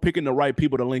 Drama picking the right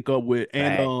people to link up with.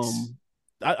 And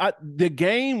the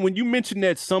game, when you mentioned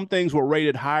that some things were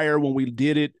rated higher when we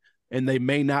did it, and they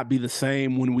may not be the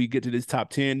same when we get to this top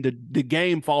 10, the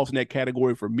game falls in that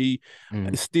category for me.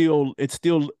 It's still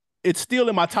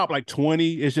in my top like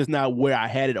 20. It's just not where I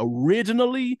had it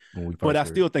originally, but I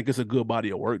still think it's a good body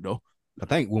of work though. I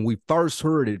think when we first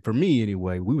heard it, for me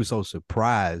anyway, we were so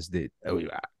surprised that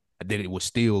it was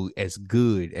still as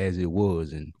good as it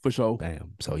was. And for sure.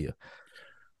 Bam. So yeah.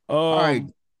 All right.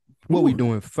 What we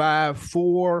doing? 5,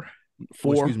 4,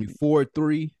 4,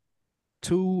 3,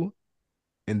 2,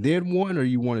 and then 1, or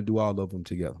you want to do all of them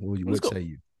together? What say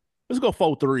you? Let's go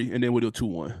 4, 3, and then we'll do 2,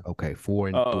 1. Okay, 4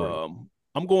 and 3.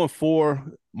 I'm going 4.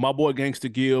 My boy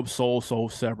Gangsta Gibbs, Soul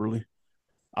Separately.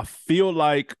 I feel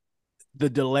like the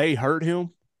delay hurt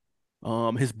him.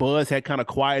 His buzz had kind of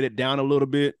quieted down a little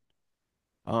bit.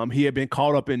 He had been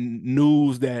caught up in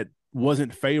news that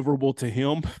wasn't favorable to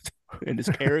him and his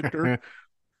character.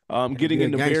 Getting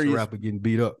into various rapper getting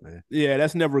beat up, man. Yeah,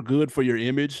 that's never good for your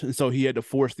image. And so he had to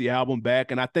force the album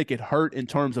back. And I think it hurt in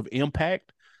terms of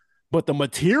impact. But the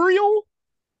material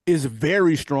is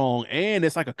very strong. And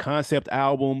it's like a concept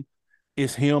album.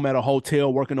 It's him at a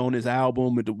hotel working on his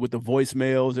album with the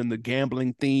voicemails and the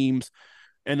gambling themes.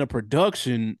 And the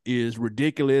production is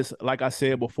ridiculous. Like I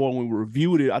said before, when we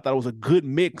reviewed it, I thought it was a good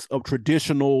mix of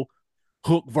traditional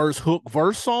hook,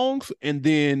 verse songs, and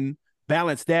then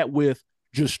balance that with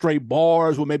just straight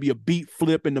bars with maybe a beat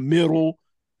flip in the middle.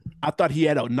 I thought he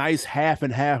had a nice half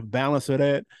and half balance of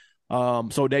that.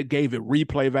 So that gave it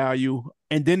replay value.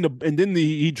 And then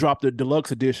he dropped the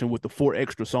deluxe edition with the 4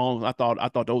 extra songs. I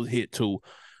thought those hit too.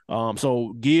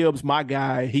 So Gibbs, my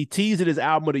guy, he teased it his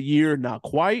album of the year. Not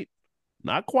quite,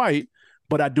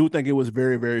 but I do think it was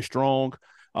very, very strong.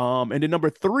 And then number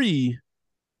 3,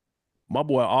 my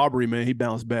boy Aubrey, man, he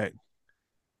bounced back.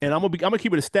 And I'm gonna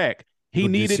keep it a stack. He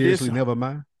needed seriously this. Never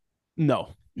mind.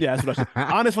 No. Yeah, that's what I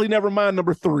said. Honestly, never mind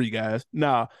number 3, guys.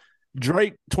 Nah,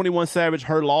 Drake, 21 Savage,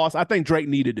 Her Loss. I think Drake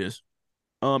needed this.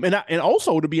 And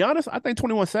also, to be honest, I think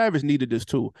 21 Savage needed this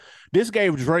too. This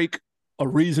gave Drake a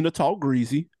reason to talk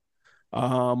greasy,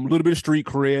 a little bit of street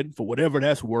cred for whatever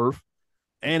that's worth.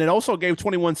 And it also gave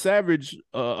 21 Savage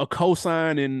a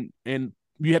cosign, and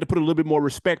you had to put a little bit more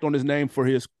respect on his name for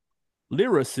his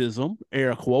lyricism,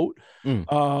 air quote,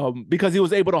 because he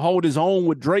was able to hold his own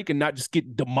with Drake and not just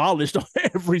get demolished on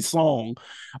every song.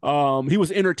 He was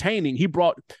entertaining. He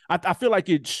brought, I feel like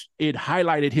it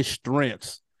highlighted his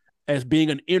strengths as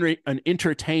being an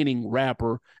entertaining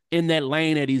rapper in that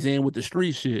lane that he's in with the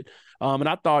street shit. And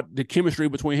I thought the chemistry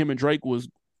between him and Drake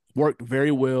worked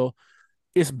very well.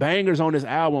 It's bangers on this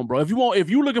album, bro. If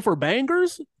you're looking for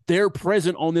bangers, they're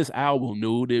present on this album,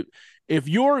 dude. If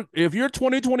your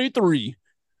 2023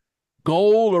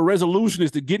 goal or resolution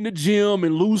is to get in the gym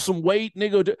and lose some weight,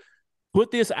 nigga,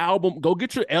 put this album, go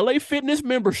get your LA Fitness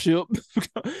membership,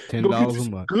 $10 a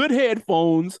month, good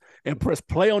headphones, and press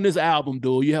play on this album,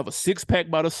 dude. You have a 6-pack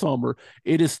by the summer.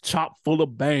 It is chock full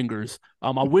of bangers.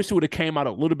 I wish it would have came out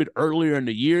a little bit earlier in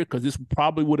the year, because this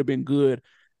probably would have been good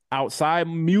outside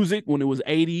music when it was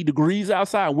 80 degrees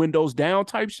outside, windows down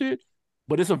type shit.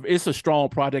 But it's a strong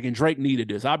project, and Drake needed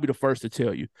this. I'll be the first to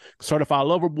tell you. Certified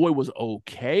Lover Boy was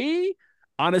okay.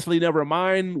 Honestly,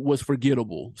 Nevermind was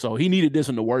forgettable. So he needed this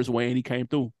in the worst way, and he came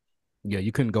through. Yeah,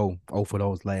 you couldn't go for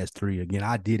those last 3. Again,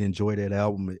 I did enjoy that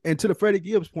album. And to the Freddie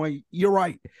Gibbs point, you're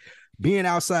right. Being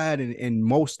outside and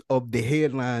most of the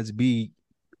headlines be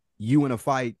you in a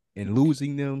fight and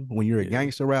losing them when you're a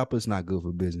gangster rapper, it's not good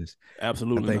for business.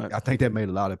 Absolutely I think that made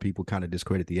a lot of people kind of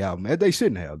discredit the album. And they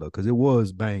shouldn't have, though, because it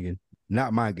was banging.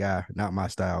 Not my guy, not my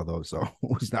style, though, so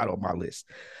it's not on my list.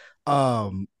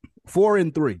 4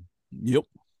 and 3. Yep.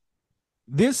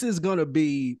 This is going to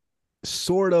be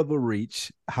sort of a reach.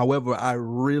 However, I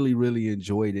really, really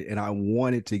enjoyed it, and I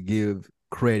wanted to give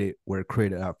credit where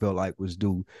credit I felt like was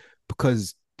due,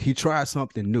 because he tried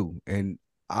something new. And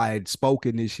I had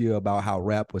spoken this year about how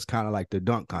rap was kind of like the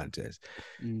dunk contest,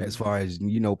 as far as,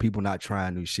 people not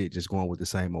trying new shit, just going with the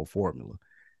same old formula.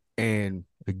 And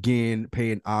again,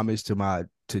 paying homage to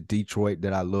Detroit,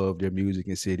 that I love their music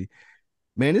and city.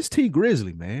 Man, it's T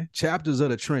Grizzly, man. Chapters of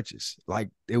the Trenches. Like,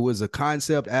 it was a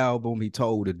concept album. He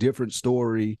told a different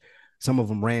story. Some of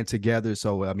them ran together.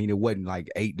 So, I mean, it wasn't like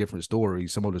 8 different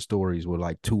stories. Some of the stories were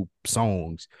like 2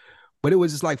 songs. But it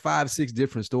was just like 5, 6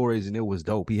 different stories, and it was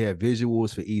dope. He had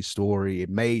visuals for each story. It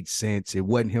made sense. It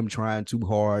wasn't him trying too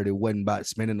hard. It wasn't about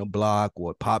spinning the block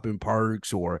or popping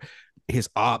perks or his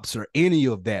ops or any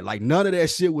of that. Like, none of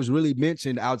that shit was really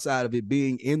mentioned outside of it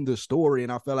being in the story.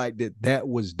 And I felt like that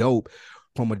was dope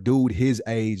from a dude his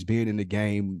age being in the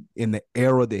game in the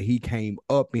era that he came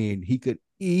up in. He could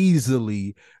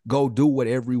easily go do what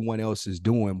everyone else is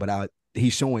doing, but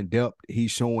he's showing depth.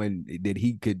 He's showing that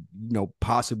he could,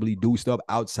 possibly do stuff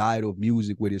outside of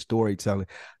music with his storytelling.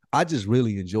 I just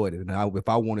really enjoyed it. And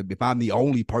if I'm the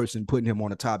only person putting him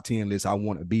on a top 10 list, I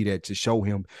want to be there to show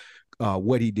him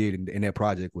what he did in that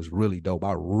project was really dope.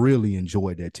 I really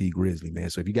enjoyed that T Grizzly, man.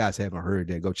 So if you guys haven't heard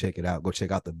that, go check it out. Go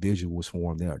check out the visuals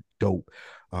for him. They are dope.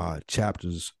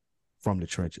 Chapters from the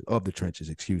trenches,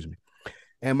 excuse me.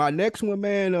 And my next one,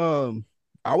 man,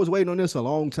 I was waiting on this a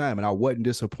long time, and I wasn't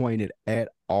disappointed at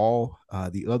all.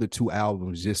 The other 2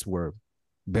 albums just were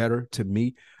better to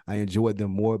me. I enjoyed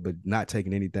them more, but not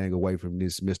taking anything away from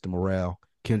this Mr. Morale,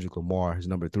 Kendrick Lamar is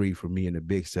number 3 for me in the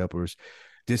Big Steppers.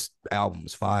 This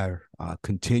album's fire.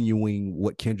 Continuing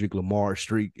what Kendrick Lamar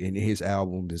streak in his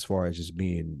albums as far as just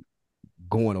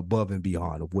going above and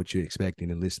beyond of what you're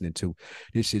expecting and listening to.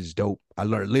 This shit is dope. I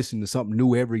learned listening to something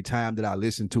new every time that I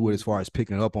listen to it, as far as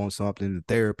picking up on something. The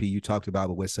therapy you talked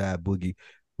about with Westside Boogie,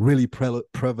 really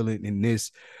prevalent in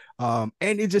this. And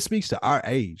it just speaks to our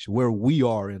age, where we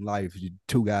are in life.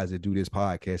 2 guys that do this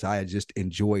podcast. I just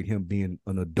enjoyed him being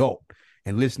an adult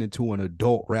and listening to an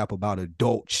adult rap about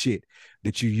adult shit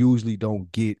that you usually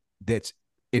don't get that's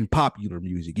in popular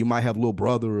music. You might have Lil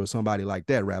Brother or somebody like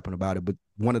that rapping about it, but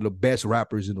one of the best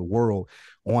rappers in the world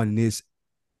on this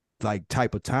like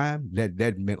type of time,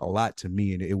 that meant a lot to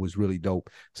me, and it was really dope.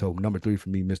 So number 3 for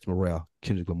me, Mr. Morale,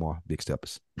 Kendrick Lamar, Big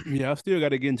Steppers. Yeah, I still got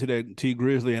to get into that T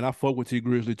Grizzly, and I fuck with T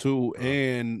Grizzly too,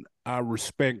 and I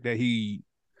respect that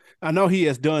I know he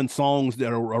has done songs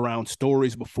that are around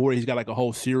stories before. He's got like a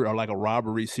whole series or like a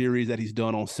robbery series that he's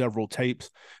done on several tapes.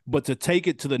 But to take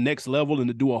it to the next level and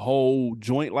to do a whole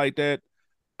joint like that,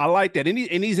 I like that. And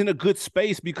he's in a good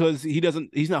space because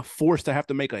he's not forced to have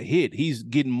to make a hit. He's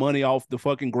getting money off the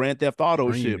fucking Grand Theft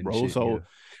Auto shit, bro. So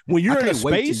when you're in a space,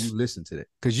 wait till you listen to that,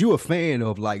 because you're a fan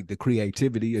of like the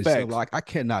creativity and stuff. Like, I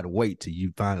cannot wait till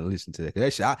you finally listen to that.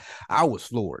 That shit, I was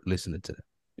floored listening to that.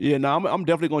 Yeah, no, I'm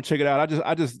definitely gonna check it out.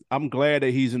 I'm glad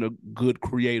that he's in a good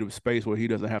creative space where he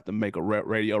doesn't have to make a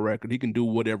radio record. He can do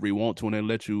whatever he wants to, and then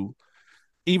let you,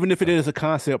 even if it is a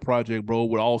concept project, bro,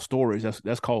 with all stories.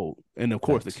 That's cold. And of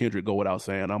course, the Kendrick go without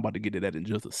saying. I'm about to get to that in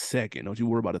just a second. Don't you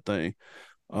worry about a thing.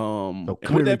 So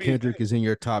clearly, Kendrick is in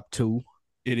your top 2.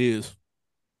 It is.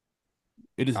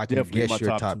 It is definitely my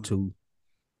top 2.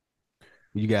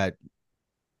 You got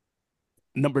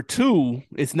number 2.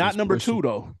 It's not number 2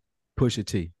 though. Pusha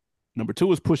T. Number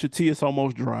 2 is Pusha T. It's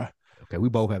Almost Dry. Okay, we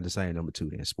both have the same number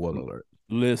 2 then. Spoiler alert.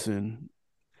 Listen.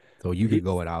 So you can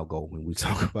go and I'll go when we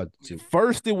talk about the 2.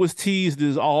 First, it was teased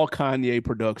as all Kanye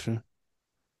production.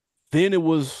 Then it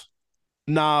was,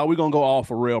 we're going to go all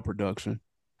Pharrell production.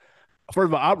 First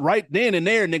of all, right then and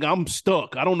there, nigga, I'm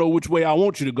stuck. I don't know which way I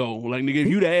want you to go. Like, nigga, if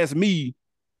you'd ask me,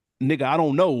 nigga, I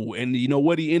don't know. And you know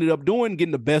what he ended up doing?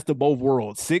 Getting the best of both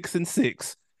worlds. 6 and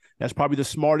 6. That's probably the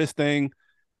smartest thing.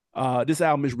 This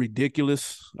album is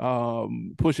ridiculous.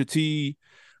 Pusha T,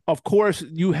 of course,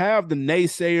 you have the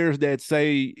naysayers that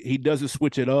say he doesn't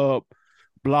switch it up,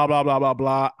 blah, blah, blah, blah,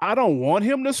 blah. I don't want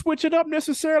him to switch it up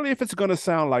necessarily if it's going to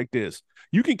sound like this.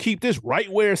 You can keep this right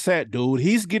where it's at, dude.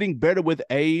 He's getting better with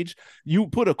age. You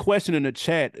put a question in the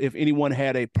chat if anyone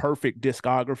had a perfect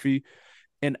discography.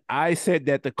 And I said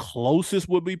that the closest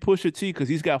would be Pusha T because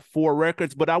he's got 4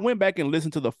 records. But I went back and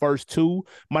listened to the first 2.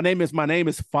 My name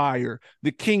is fire.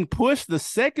 The King Push, the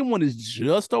second one is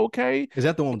just okay. Is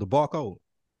that the one with the barcode?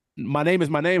 My name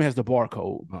has the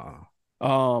barcode.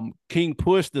 King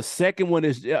Push, the second one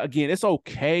is, again, it's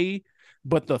okay.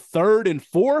 But the third and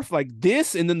fourth, like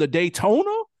this, and then the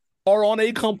Daytona, are on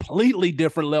a completely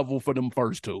different level for them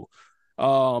first 2.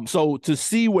 So to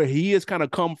see where he has kind of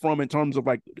come from in terms of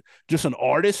like just an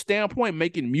artist standpoint,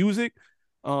 making music,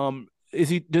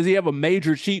 does he have a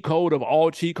major cheat code of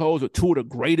all cheat codes of 2 of the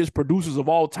greatest producers of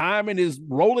all time in his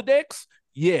Rolodex?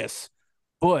 Yes,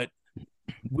 but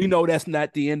we know that's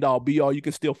not the end all be all. You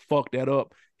can still fuck that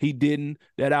up. He didn't.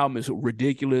 That album is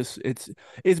ridiculous. It's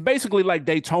basically like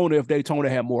Daytona if Daytona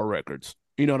had more records.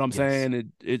 You know what I'm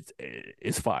saying?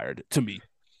 It's fired to me.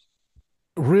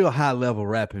 Real high level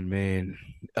rapping, man.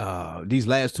 These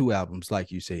last 2 albums,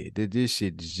 like you said, this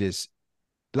shit is just,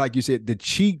 like you said, the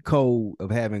cheat code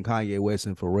of having Kanye West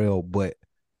and Pharrell, but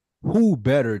who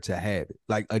better to have it?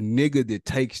 Like a nigga that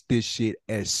takes this shit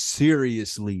as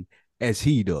seriously as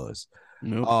he does.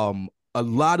 Yep. A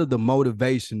lot of the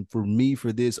motivation for me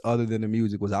for this, other than the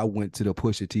music, was I went to the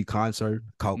Pusha T concert,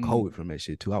 caught COVID from that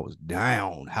shit too. I was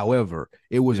down. However,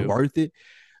 it was worth it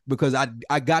because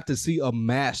I got to see a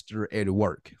master at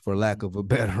work, for lack of a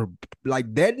better,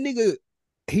 like that nigga,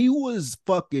 he was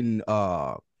fucking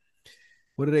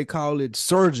what do they call it?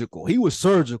 Surgical. He was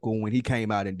surgical when he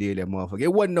came out and did that motherfucker.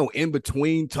 It wasn't no in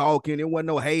between talking. It wasn't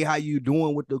no, hey, how you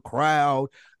doing with the crowd?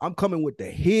 I'm coming with the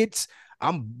hits.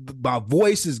 My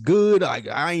voice is good. Like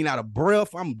I ain't out of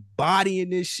breath. I'm bodying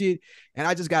this shit. And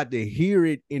I just got to hear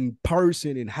it in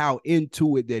person and how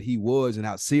into it that he was and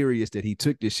how serious that he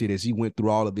took this shit as he went through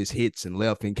all of his hits and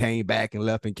left and came back and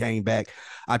left and came back.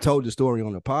 I told the story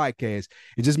on the podcast.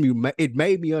 It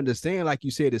made me understand, like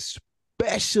you said,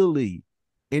 especially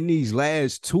in these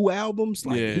last two albums,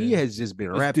 like he has just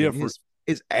been rapping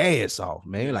his ass off,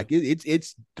 man. Yeah. Like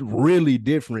it's really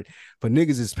different for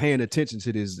niggas that's paying attention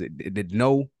to this that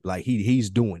know like he's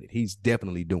doing it. He's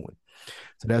definitely doing it.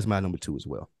 So that's my number 2 as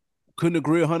well. Couldn't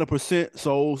agree 100%.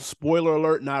 So spoiler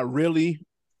alert, not really.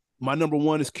 My number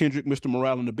 1 is Kendrick, Mr.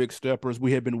 Morale and the Big Steppers.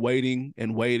 We have been waiting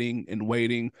and waiting and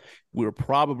waiting. We were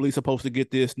probably supposed to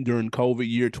get this during COVID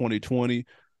year 2020.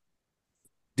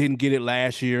 Didn't get it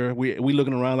last year. We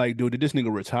looking around like, dude, did this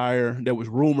nigga retire? There was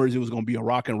rumors it was going to be a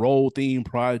rock and roll theme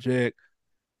project.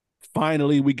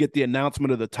 Finally, we get the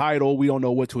announcement of the title. We don't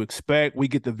know what to expect. We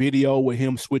get the video with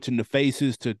him switching the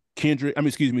faces to Kendrick.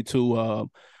 To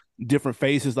different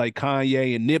faces like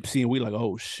Kanye and Nipsey. And we like,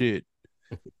 oh, shit.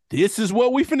 This is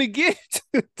what we finna get.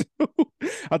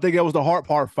 I think that was the Heart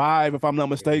Part 5, if I'm not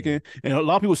mistaken. And a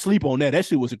lot of people sleep on that. That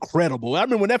shit was incredible. I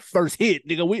remember when that first hit,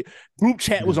 nigga, group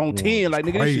chat was on 10. Like,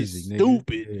 nigga, crazy, this shit's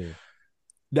stupid. Yeah.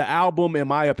 The album, in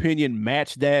my opinion,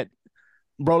 matched that.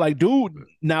 Bro, like, dude,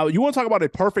 now you want to talk about a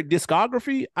perfect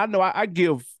discography? I know I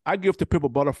give to Pimp a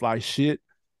Butterfly shit,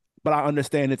 but I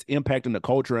understand its impact in the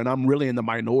culture, and I'm really in the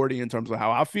minority in terms of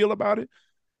how I feel about it.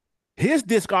 His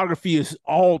discography is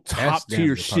all top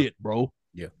tier shit, bro.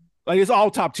 Yeah. Like it's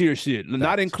all top tier shit.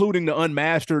 Not including the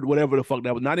unmastered, whatever the fuck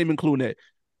that was, not even including that.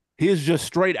 His just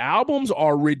straight albums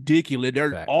are ridiculous.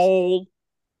 They're all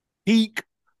peak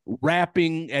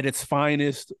rapping at its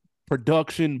finest,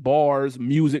 production, bars,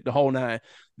 music, the whole nine.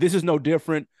 This is no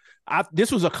different.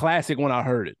 This was a classic when I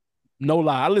heard it. No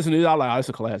lie. I listened to it, I like, it's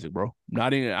a classic, bro.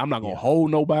 I'm not gonna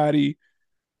hold nobody.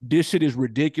 This shit is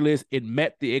ridiculous. It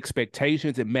met the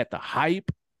expectations. It met the hype.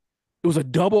 It was a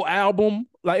double album.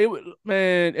 Like,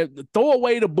 throw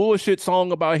away the bullshit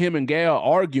song about him and Gal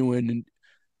arguing.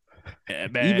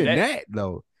 And man, even that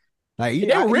though. Like,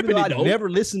 I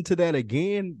never listened to that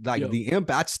again. Like, the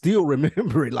impact, I still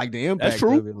remember it. Like, the impact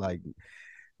of it. Like,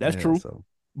 that's true. So.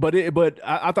 But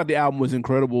I thought the album was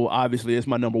incredible. Obviously, it's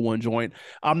my number 1 joint.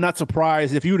 I'm not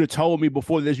surprised if you'd have told me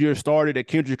before this year started that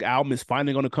Kendrick album is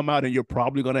finally going to come out and you're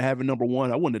probably going to have a number 1.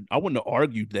 I wouldn't have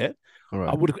argued that. Right.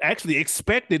 I would have actually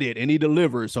expected it, and he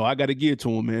delivered. So I got to give it to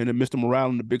him, man. And Mr. Morale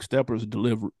and the Big Steppers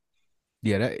delivered.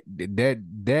 Yeah,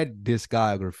 that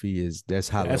discography that's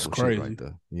high level crazy shit right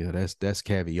there. Yeah, that's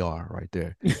caviar right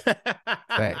there.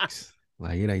 Facts.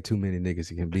 Like, it ain't too many niggas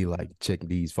who can be like, check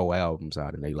these 4 albums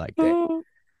out and they like that.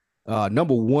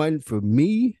 Number 1 for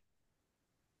me,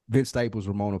 Vince Staples,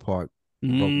 Ramona Park,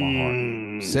 broke my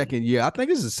heart. Second year, I think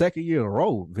this is the second year in a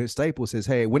row. Vince Staples says,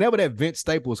 hey, whenever that Vince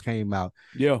Staples came out,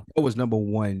 it was number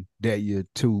 1 that year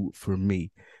too for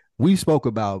me. We spoke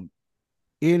about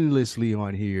endlessly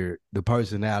on here the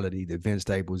personality that Vince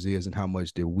Staples is and how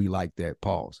much that we like that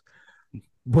pause.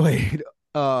 But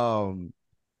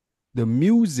the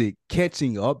music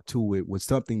catching up to it was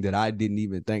something that I didn't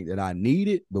even think that I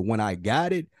needed, but when I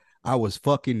got it, I was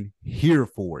fucking here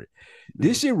for it.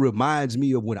 This shit reminds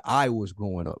me of when I was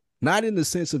growing up. Not in the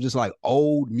sense of just like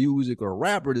old music or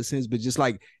rapper in the sense, but just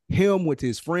like him with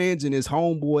his friends and his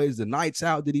homeboys, the nights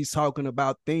out that he's talking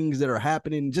about, things that are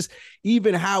happening, just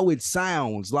even how it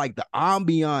sounds, like the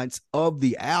ambiance of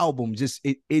the album, just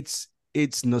it's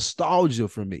nostalgia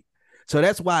for me. So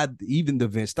that's why even the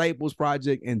Vince Staples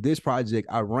project and this project,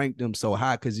 I ranked them so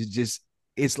high because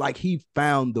it's like he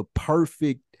found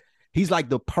he's like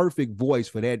the perfect voice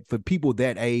for people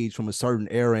that age, from a certain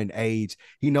era and age.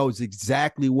 He knows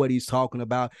exactly what he's talking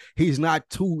about. He's not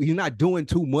doing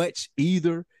too much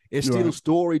either. It's still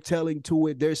storytelling to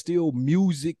it. There's still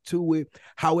music to it.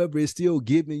 However, it's still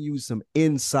giving you some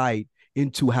insight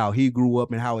into how he grew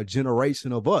up and how a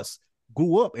generation of us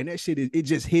grew up. And that shit, it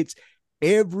just hits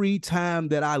every time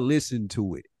that I listen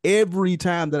to it. every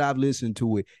time that I've listened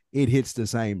to it, it hits the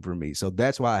same for me. So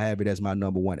that's why I have it as my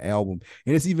number one album.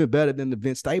 And it's even better than the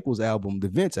Vince Staples album, the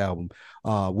Vince album,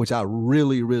 which I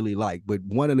really, really like. But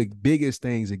one of the biggest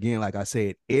things, again, like I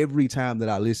said, every time that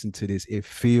I listen to this, it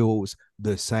feels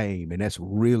the same. And that's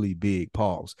really big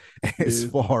pause as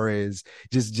far as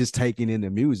just taking in the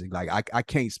music. Like I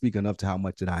can't speak enough to how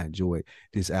much that I enjoyed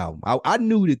this album. I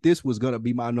knew that this was going to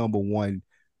be my number one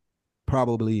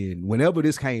probably in whenever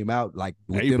this came out, like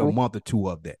within a month or two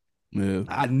of that. Yeah.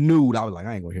 I knew I was like,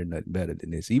 I ain't gonna hear nothing better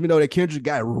than this. Even though that Kendrick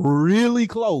got really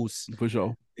close. For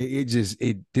sure.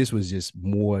 This was just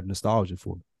more nostalgia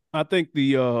for me. I think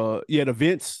the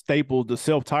Vince Staples, the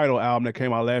self-titled album that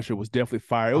came out last year was definitely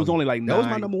fire. It was only like that was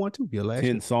my number one too. Yeah,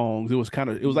 10 songs. It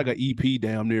was like an EP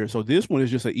damn near. So this one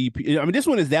is just an EP. I mean, this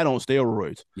one is that on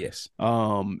steroids. Yes.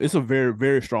 It's a very,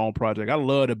 very strong project. I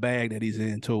love the bag that he's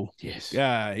in too. Yes.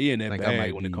 Yeah, he in that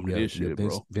bag when it comes to this shit,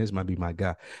 bro. Vince might be my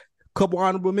guy. Couple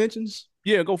honorable mentions.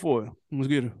 Yeah, go for it. Let's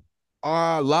get it.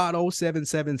 Lotto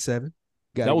 777.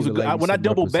 That was a good. When I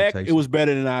double back, it was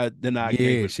better than I.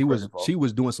 Yeah, she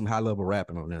was doing some high level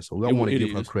rapping on that, so I want to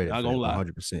give her credit. Not gonna lie,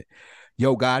 100%.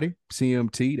 Yo Gotti,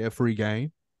 CMT, that free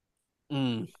game,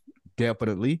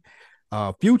 definitely.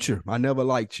 Future, I never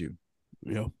liked you.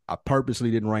 Yeah, I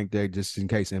purposely didn't rank that just in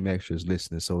case MX is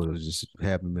listening, so it was just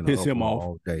having been piss him off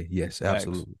all day. Yes,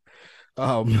 absolutely.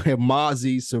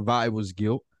 Mozzie, Survivor's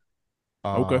Guilt.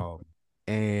 Okay.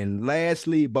 And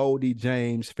lastly, Boldy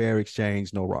James, Fair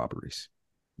Exchange, No Robberies.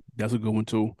 That's a good one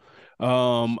too.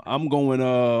 I'm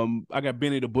going. I got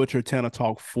Benny the Butcher, Tana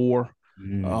Talk 4.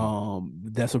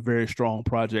 That's a very strong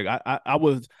project. I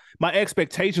was, my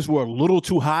expectations were a little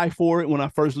too high for it when I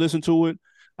first listened to it.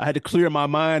 I had to clear my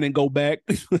mind and go back.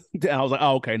 I was like,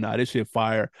 oh, okay, this shit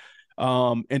fire.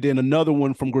 And then another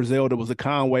one from Griselda was a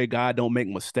Conway, God Don't Make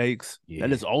Mistakes. Yeah.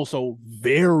 That is also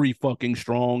very fucking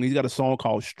strong. He's got a song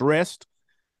called Stressed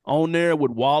on there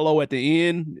with Wallow at the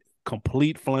end,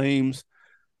 complete flames.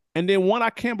 And then one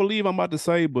I can't believe I'm about to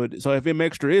say, but so if M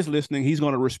Extra is listening, he's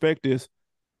gonna respect this.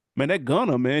 Man, that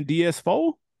Gunna, man,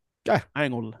 DS4. I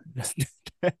ain't gonna.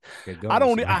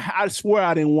 I swear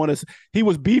I didn't want to. He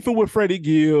was beefing with Freddie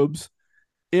Gibbs.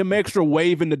 M Extra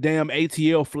waving the damn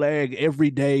ATL flag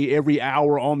every day, every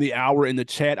hour on the hour in the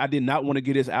chat. I did not want to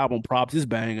get his album props. It's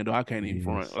banging though. I can't even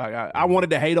front. Like I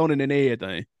wanted to hate on it and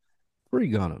everything. Free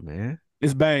Gunna, man.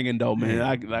 It's banging though, man.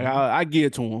 I give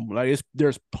it to him. Like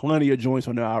there's plenty of joints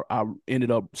on there. I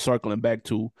ended up circling back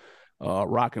to,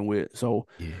 rocking with. So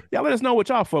y'all let us know what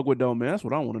y'all fuck with though, man. That's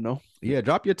what I want to know. Yeah,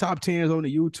 drop your top 10s on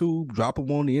the YouTube. Drop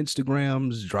them on the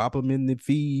Instagrams. Drop them in the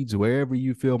feeds wherever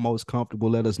you feel most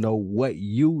comfortable. Let us know what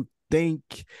you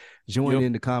think. Join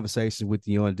in the conversation with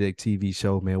the On Deck TV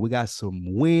show, man. We got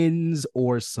some wins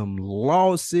or some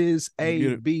losses.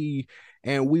 A, B.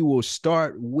 And we will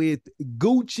start with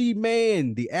Gucci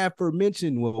Mane, the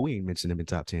aforementioned. Well, we ain't mentioned him in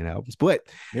top 10 albums, but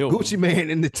Gucci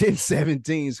Mane in the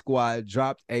 1017 squad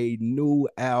dropped a new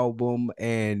album,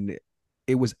 and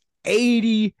it was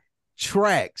 80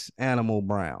 tracks. Animal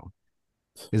Brown.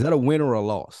 Is that a win or a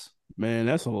loss? Man,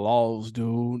 that's a loss,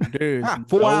 dude. There's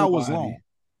 4 hours long.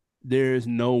 There's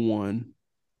no one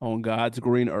on God's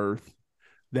green earth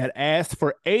that asked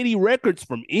for 80 records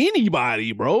from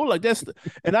anybody, bro. Like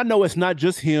and I know it's not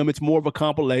just him. It's more of a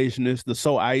compilation. It's the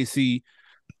So Icy.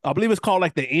 I believe it's called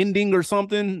like The Ending or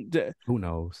something. Who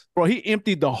knows? Bro, he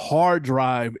emptied the hard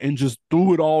drive and just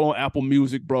threw it all on Apple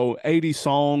Music, bro. 80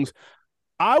 songs.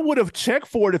 I would have checked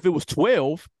for it if it was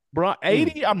 12, bro.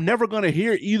 80, I'm never going to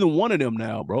hear either one of them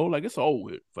now, bro. Like it's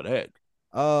over for that.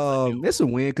 It's a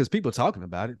win because people talking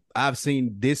about it. I've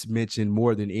seen this mentioned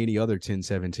more than any other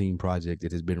 1017 project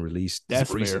that has been released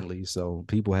recently. Fair. So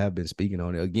people have been speaking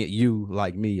on it. Again, you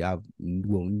like me, I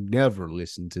will never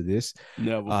listen to this.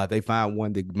 Never. They find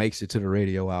one that makes it to the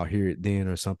radio, I'll hear it then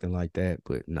or something like that.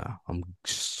 But nah, I'm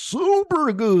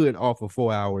super good off a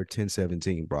 4-hour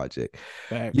 1017 project.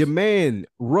 Facts. Your man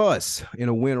Russ, in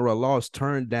a win or a loss,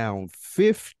 turned down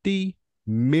 $50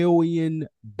 million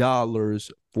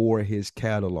for his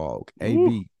catalog.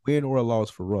 AB, win or a loss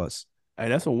for Russ? Hey,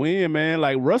 that's a win, man.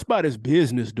 Like Russ about his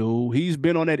business, dude. He's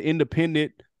been on that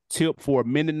independent tip for a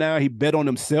minute now. He bet on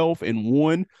himself and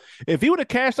won. If he would have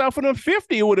cashed out for them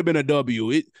 50, it would have been a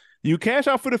W. You cash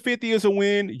out for the 50 is a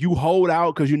win. You hold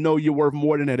out because you know you're worth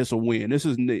more than that. It's a win. This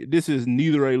is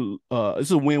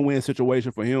a win-win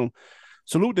situation for him.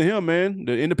 Salute to him, man.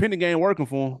 The independent game working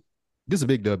for him. This is a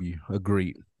big W.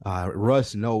 Agreed.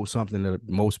 Russ knows something that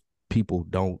most people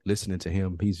don't. Listening to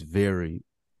him, he's very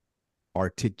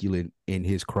articulate in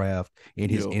his craft, in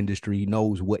his industry. He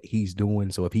knows what he's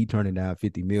doing. So if he turning down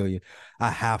 $50 million, I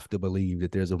have to believe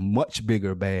that there's a much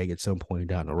bigger bag at some point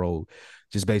down the road,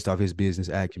 just based off his business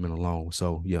acumen alone.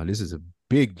 So yeah, this is a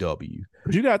big W.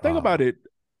 But you gotta think about it.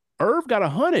 Irv got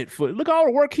 100 for look at all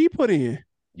the work he put in.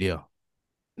 Yeah.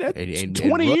 That's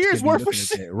 20 years worth of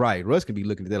shit. Right. Russ can be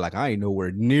looking at that like I ain't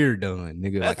nowhere near done,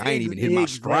 nigga. Like I ain't even hit my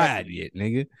stride yet,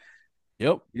 nigga.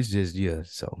 Yep. It's just, yeah.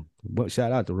 So, but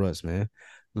shout out to Russ, man.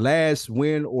 Last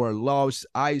win or loss,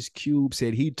 Ice Cube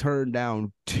said he turned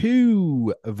down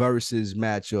 2 versus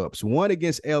matchups, one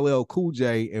against LL Cool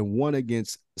J and one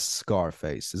against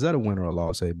Scarface. Is that a win or a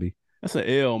loss, AB? That's an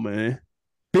L, man.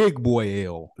 Big boy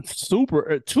L.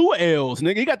 Super. 2 L's,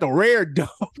 nigga. He got the rare dub.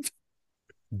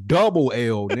 Double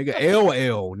L, nigga.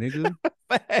 LL, nigga.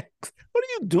 Facts. What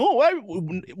are you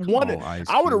doing?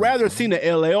 I would have rather seen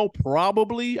the LL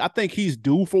probably. I think he's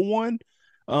due for one.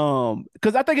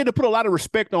 Because I think it'd put a lot of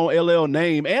respect on LL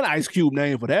name and Ice Cube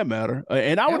name for that matter.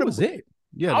 And I would have it.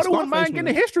 Yeah, I wouldn't mind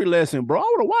getting a history lesson, bro. I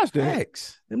would have watched that.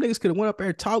 Facts. Them niggas could have went up there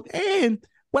and talked. And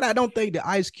what I don't think the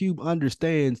Ice Cube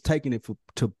understands, taking it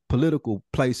to political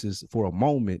places for a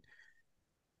moment,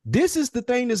 this is the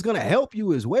thing that's gonna help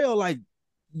you as well. Like,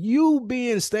 you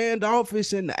being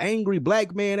standoffish and the angry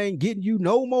black man ain't getting you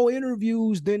no more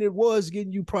interviews than it was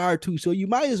getting you prior to. So you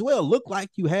might as well look like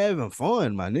you having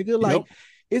fun, my nigga. Like,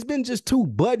 it's been just too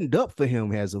buttoned up for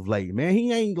him as of late, man.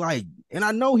 He ain't like, and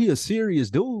I know he a serious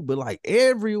dude, but like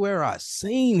everywhere I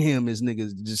seen him, his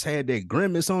niggas just had that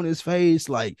grimace on his face.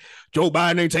 Like, Joe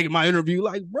Biden ain't taking my interview.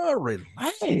 Like, bro,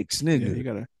 relax,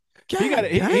 nigga. Yeah,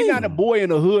 He's not a boy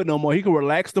in the hood no more. He can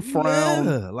relax the frown.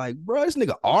 Yeah, like, bro, this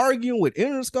nigga arguing with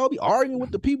Interscope, arguing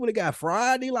with the people that got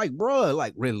Friday. Like, bro,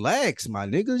 like, relax, my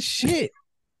nigga. Shit.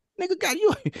 Nigga got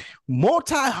you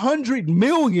multi-hundred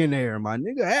millionaire, my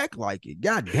nigga. Act like it.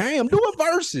 God damn. Do a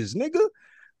versus, nigga.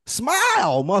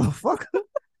 Smile, motherfucker.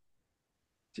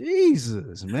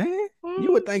 Jesus, man.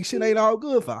 You would think shit ain't all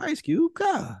good for Ice Cube.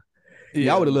 God.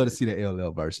 Yeah, I would have loved to see the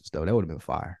LL versus, though. That would have been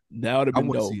fire. That would have been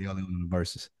dope. I want to see LL in the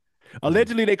versus.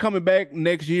 Allegedly, they coming back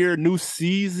next year, new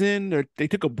season, or they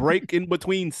took a break in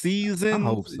between seasons. I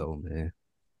hope so, man.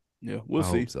 Yeah, we'll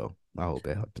see. Hope so. I hope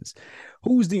that happens.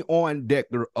 Who's the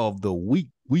on-decker of the week?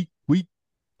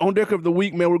 On deck of the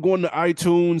week, man, we're going to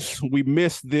iTunes. We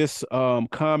missed this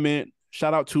comment.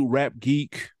 Shout out to Rap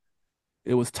Geek.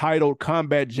 It was titled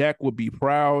Combat Jack Would Be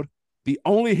Proud. The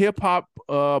only hip-hop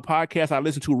podcast I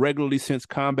listen to regularly since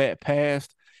Combat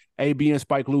passed. AB and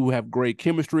Spike Lee have great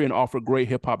chemistry and offer great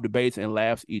hip-hop debates and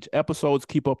laughs each episode.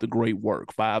 Keep up the great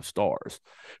work. 5 stars.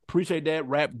 Appreciate that,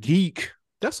 Rap Geek.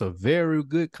 That's a very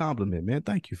good compliment, man.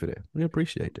 Thank you for that. We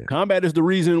appreciate that. Combat is the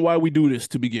reason why we do this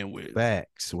to begin with.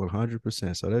 Facts,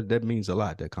 100%. So that means a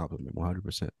lot, that compliment,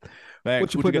 100%. Facts.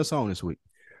 What you putting us on this week?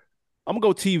 I'm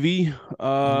going to go TV.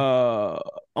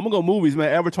 I'm going to go movies,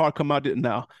 man. Avatar come out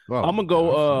now. I'm going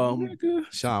to go...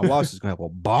 Sean Walsh is going to have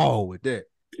a ball with that.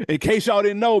 In case y'all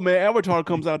didn't know, man, Avatar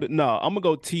comes out. No, I'm going to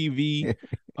go TV.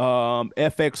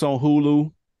 FX on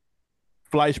Hulu.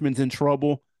 Fleischman's in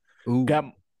Trouble. Ooh.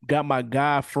 Got my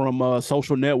guy from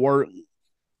Social Network.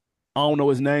 I don't know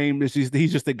his name.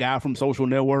 He's just a guy from Social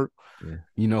Network. Yeah.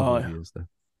 You know who he is, though.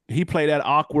 He played that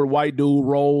awkward white dude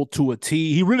role to a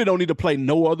T. He really don't need to play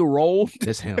no other role.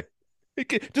 Just him.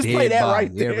 Just dead play that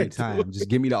right there. Every time. Just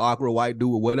give me the awkward white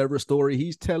dude with whatever story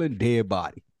he's telling, dead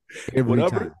body. Every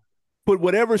time. Put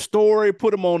whatever story,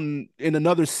 put him on in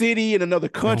another city, in another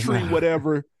country,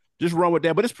 whatever. Just run with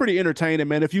that. But it's pretty entertaining,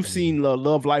 man. If you've seen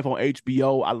Love Life on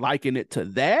HBO, I liken it to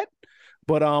that.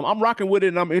 But I'm rocking with it,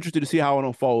 and I'm interested to see how it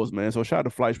unfolds, man. So shout out to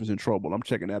Fleischman's in Trouble. I'm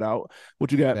checking that out.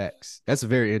 What you got? Facts. That's a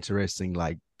very interesting,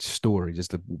 like, story,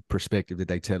 just the perspective that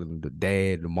they tell him. The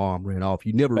dad and the mom ran off.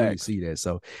 You never really see that.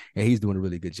 So, and he's doing a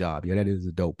really good job. Yeah, that is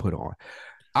a dope put on.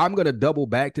 I'm going to double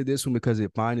back to this one because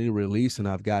it finally released and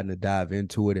I've gotten to dive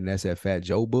into it, and that's that Fat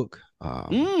Joe book.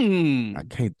 I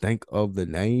can't think of the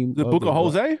name. The Book of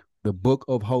Jose? The Book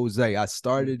of Jose. I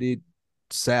started it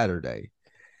Saturday,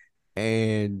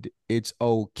 and it's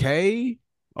okay.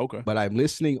 Okay. But I'm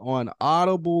listening on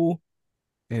Audible,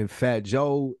 and Fat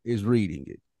Joe is reading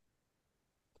it.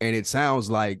 And it sounds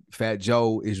like Fat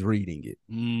Joe is reading it.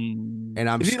 And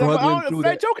I'm struggling through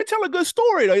Fat Joe can tell a good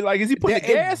story, though. Like, is he putting the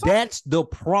gas on? That's the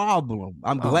problem.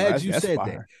 I'm glad you said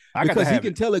that. Because he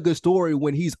can tell a good story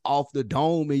when he's off the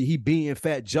dome and he being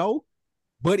Fat Joe.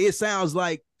 But it sounds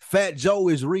like Fat Joe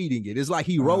is reading it. It's like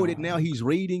he wrote it, now he's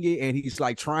reading it, and he's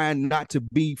like trying not to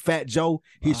be Fat Joe.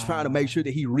 He's trying to make sure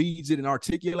that he reads it and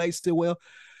articulates it well.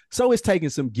 So it's taking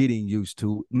some getting used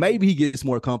to. Maybe he gets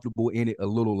more comfortable in it a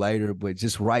little later, but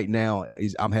just right now,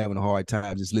 I'm having a hard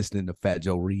time just listening to Fat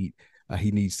Joe read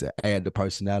He needs to add the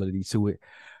personality to it.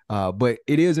 But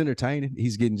it is entertaining.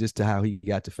 He's getting just to how he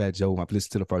got to Fat Joe. I've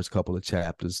listened to the first couple of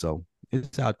chapters, so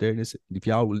it's out there. If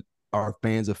y'all are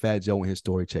fans of Fat Joe and his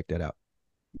story, check that out.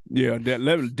 Yeah,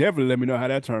 definitely let me know how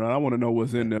that turned out. I want to know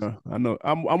what's in there. I know.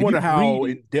 I'm wondering how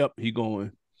in depth he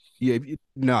going. Yeah, he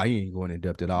ain't going in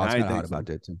depth at all. I was kind of hard about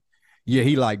that too. Yeah,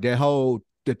 he like that whole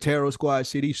the Terror Squad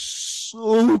shit. He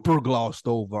super glossed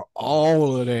over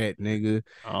all of that, nigga.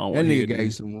 That nigga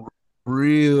gave some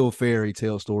real fairy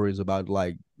tale stories about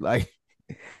like man,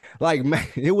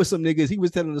 it was some niggas. He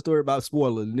was telling the story about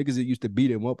spoilers, niggas that used to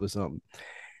beat him up or something,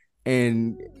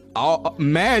 and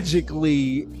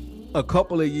magically, a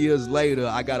couple of years later,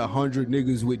 I got 100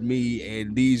 niggas with me,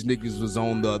 and these niggas was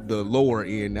on the lower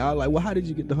end. I was like, well, how did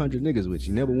you get the 100 niggas with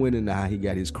you? Never went into how he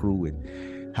got his crew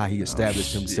and how he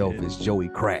established himself as Joey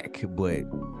Crack. But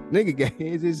nigga,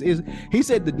 he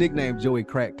said the nickname Joey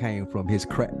Crack came from his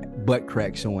butt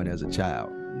crack showing as a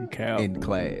child in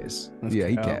class.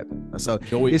 He capped. So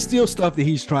it's still stuff that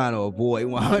he's trying to avoid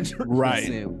 100%. Right.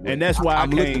 And that's why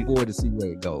I'm looking forward to see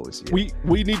where it goes. Yeah.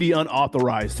 We need the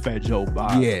unauthorized Fat Joe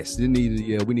vibe. Yes, we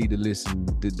need to listen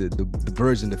the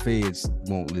version the feds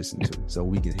won't listen to, so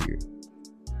we can hear it.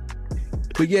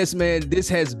 But yes, man, this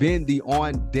has been the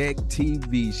On Deck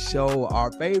TV show,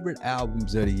 our favorite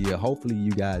albums of the year. Hopefully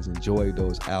you guys enjoyed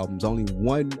those albums. Only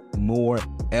one more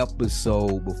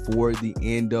episode before the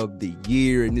end of the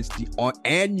year, and it's the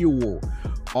annual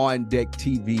On Deck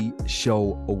TV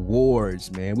show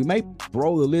awards, man. We may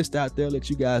throw the list out there, let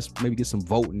you guys maybe get some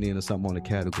voting in or something on the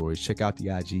categories. Check out the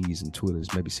IGs and Twitters,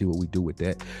 maybe see what we do with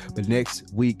that. But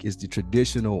next week is the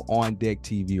traditional On Deck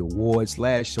TV awards,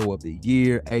 last show of the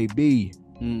year. AB,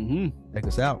 take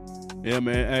us out. Yeah,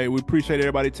 man. Hey, we appreciate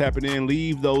everybody tapping in.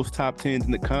 Leave those top 10s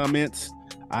in the comments,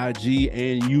 IG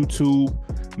and YouTube.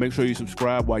 Make sure you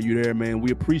subscribe while you're there, man.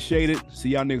 We appreciate it. See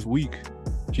y'all next week.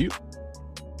 Cheers.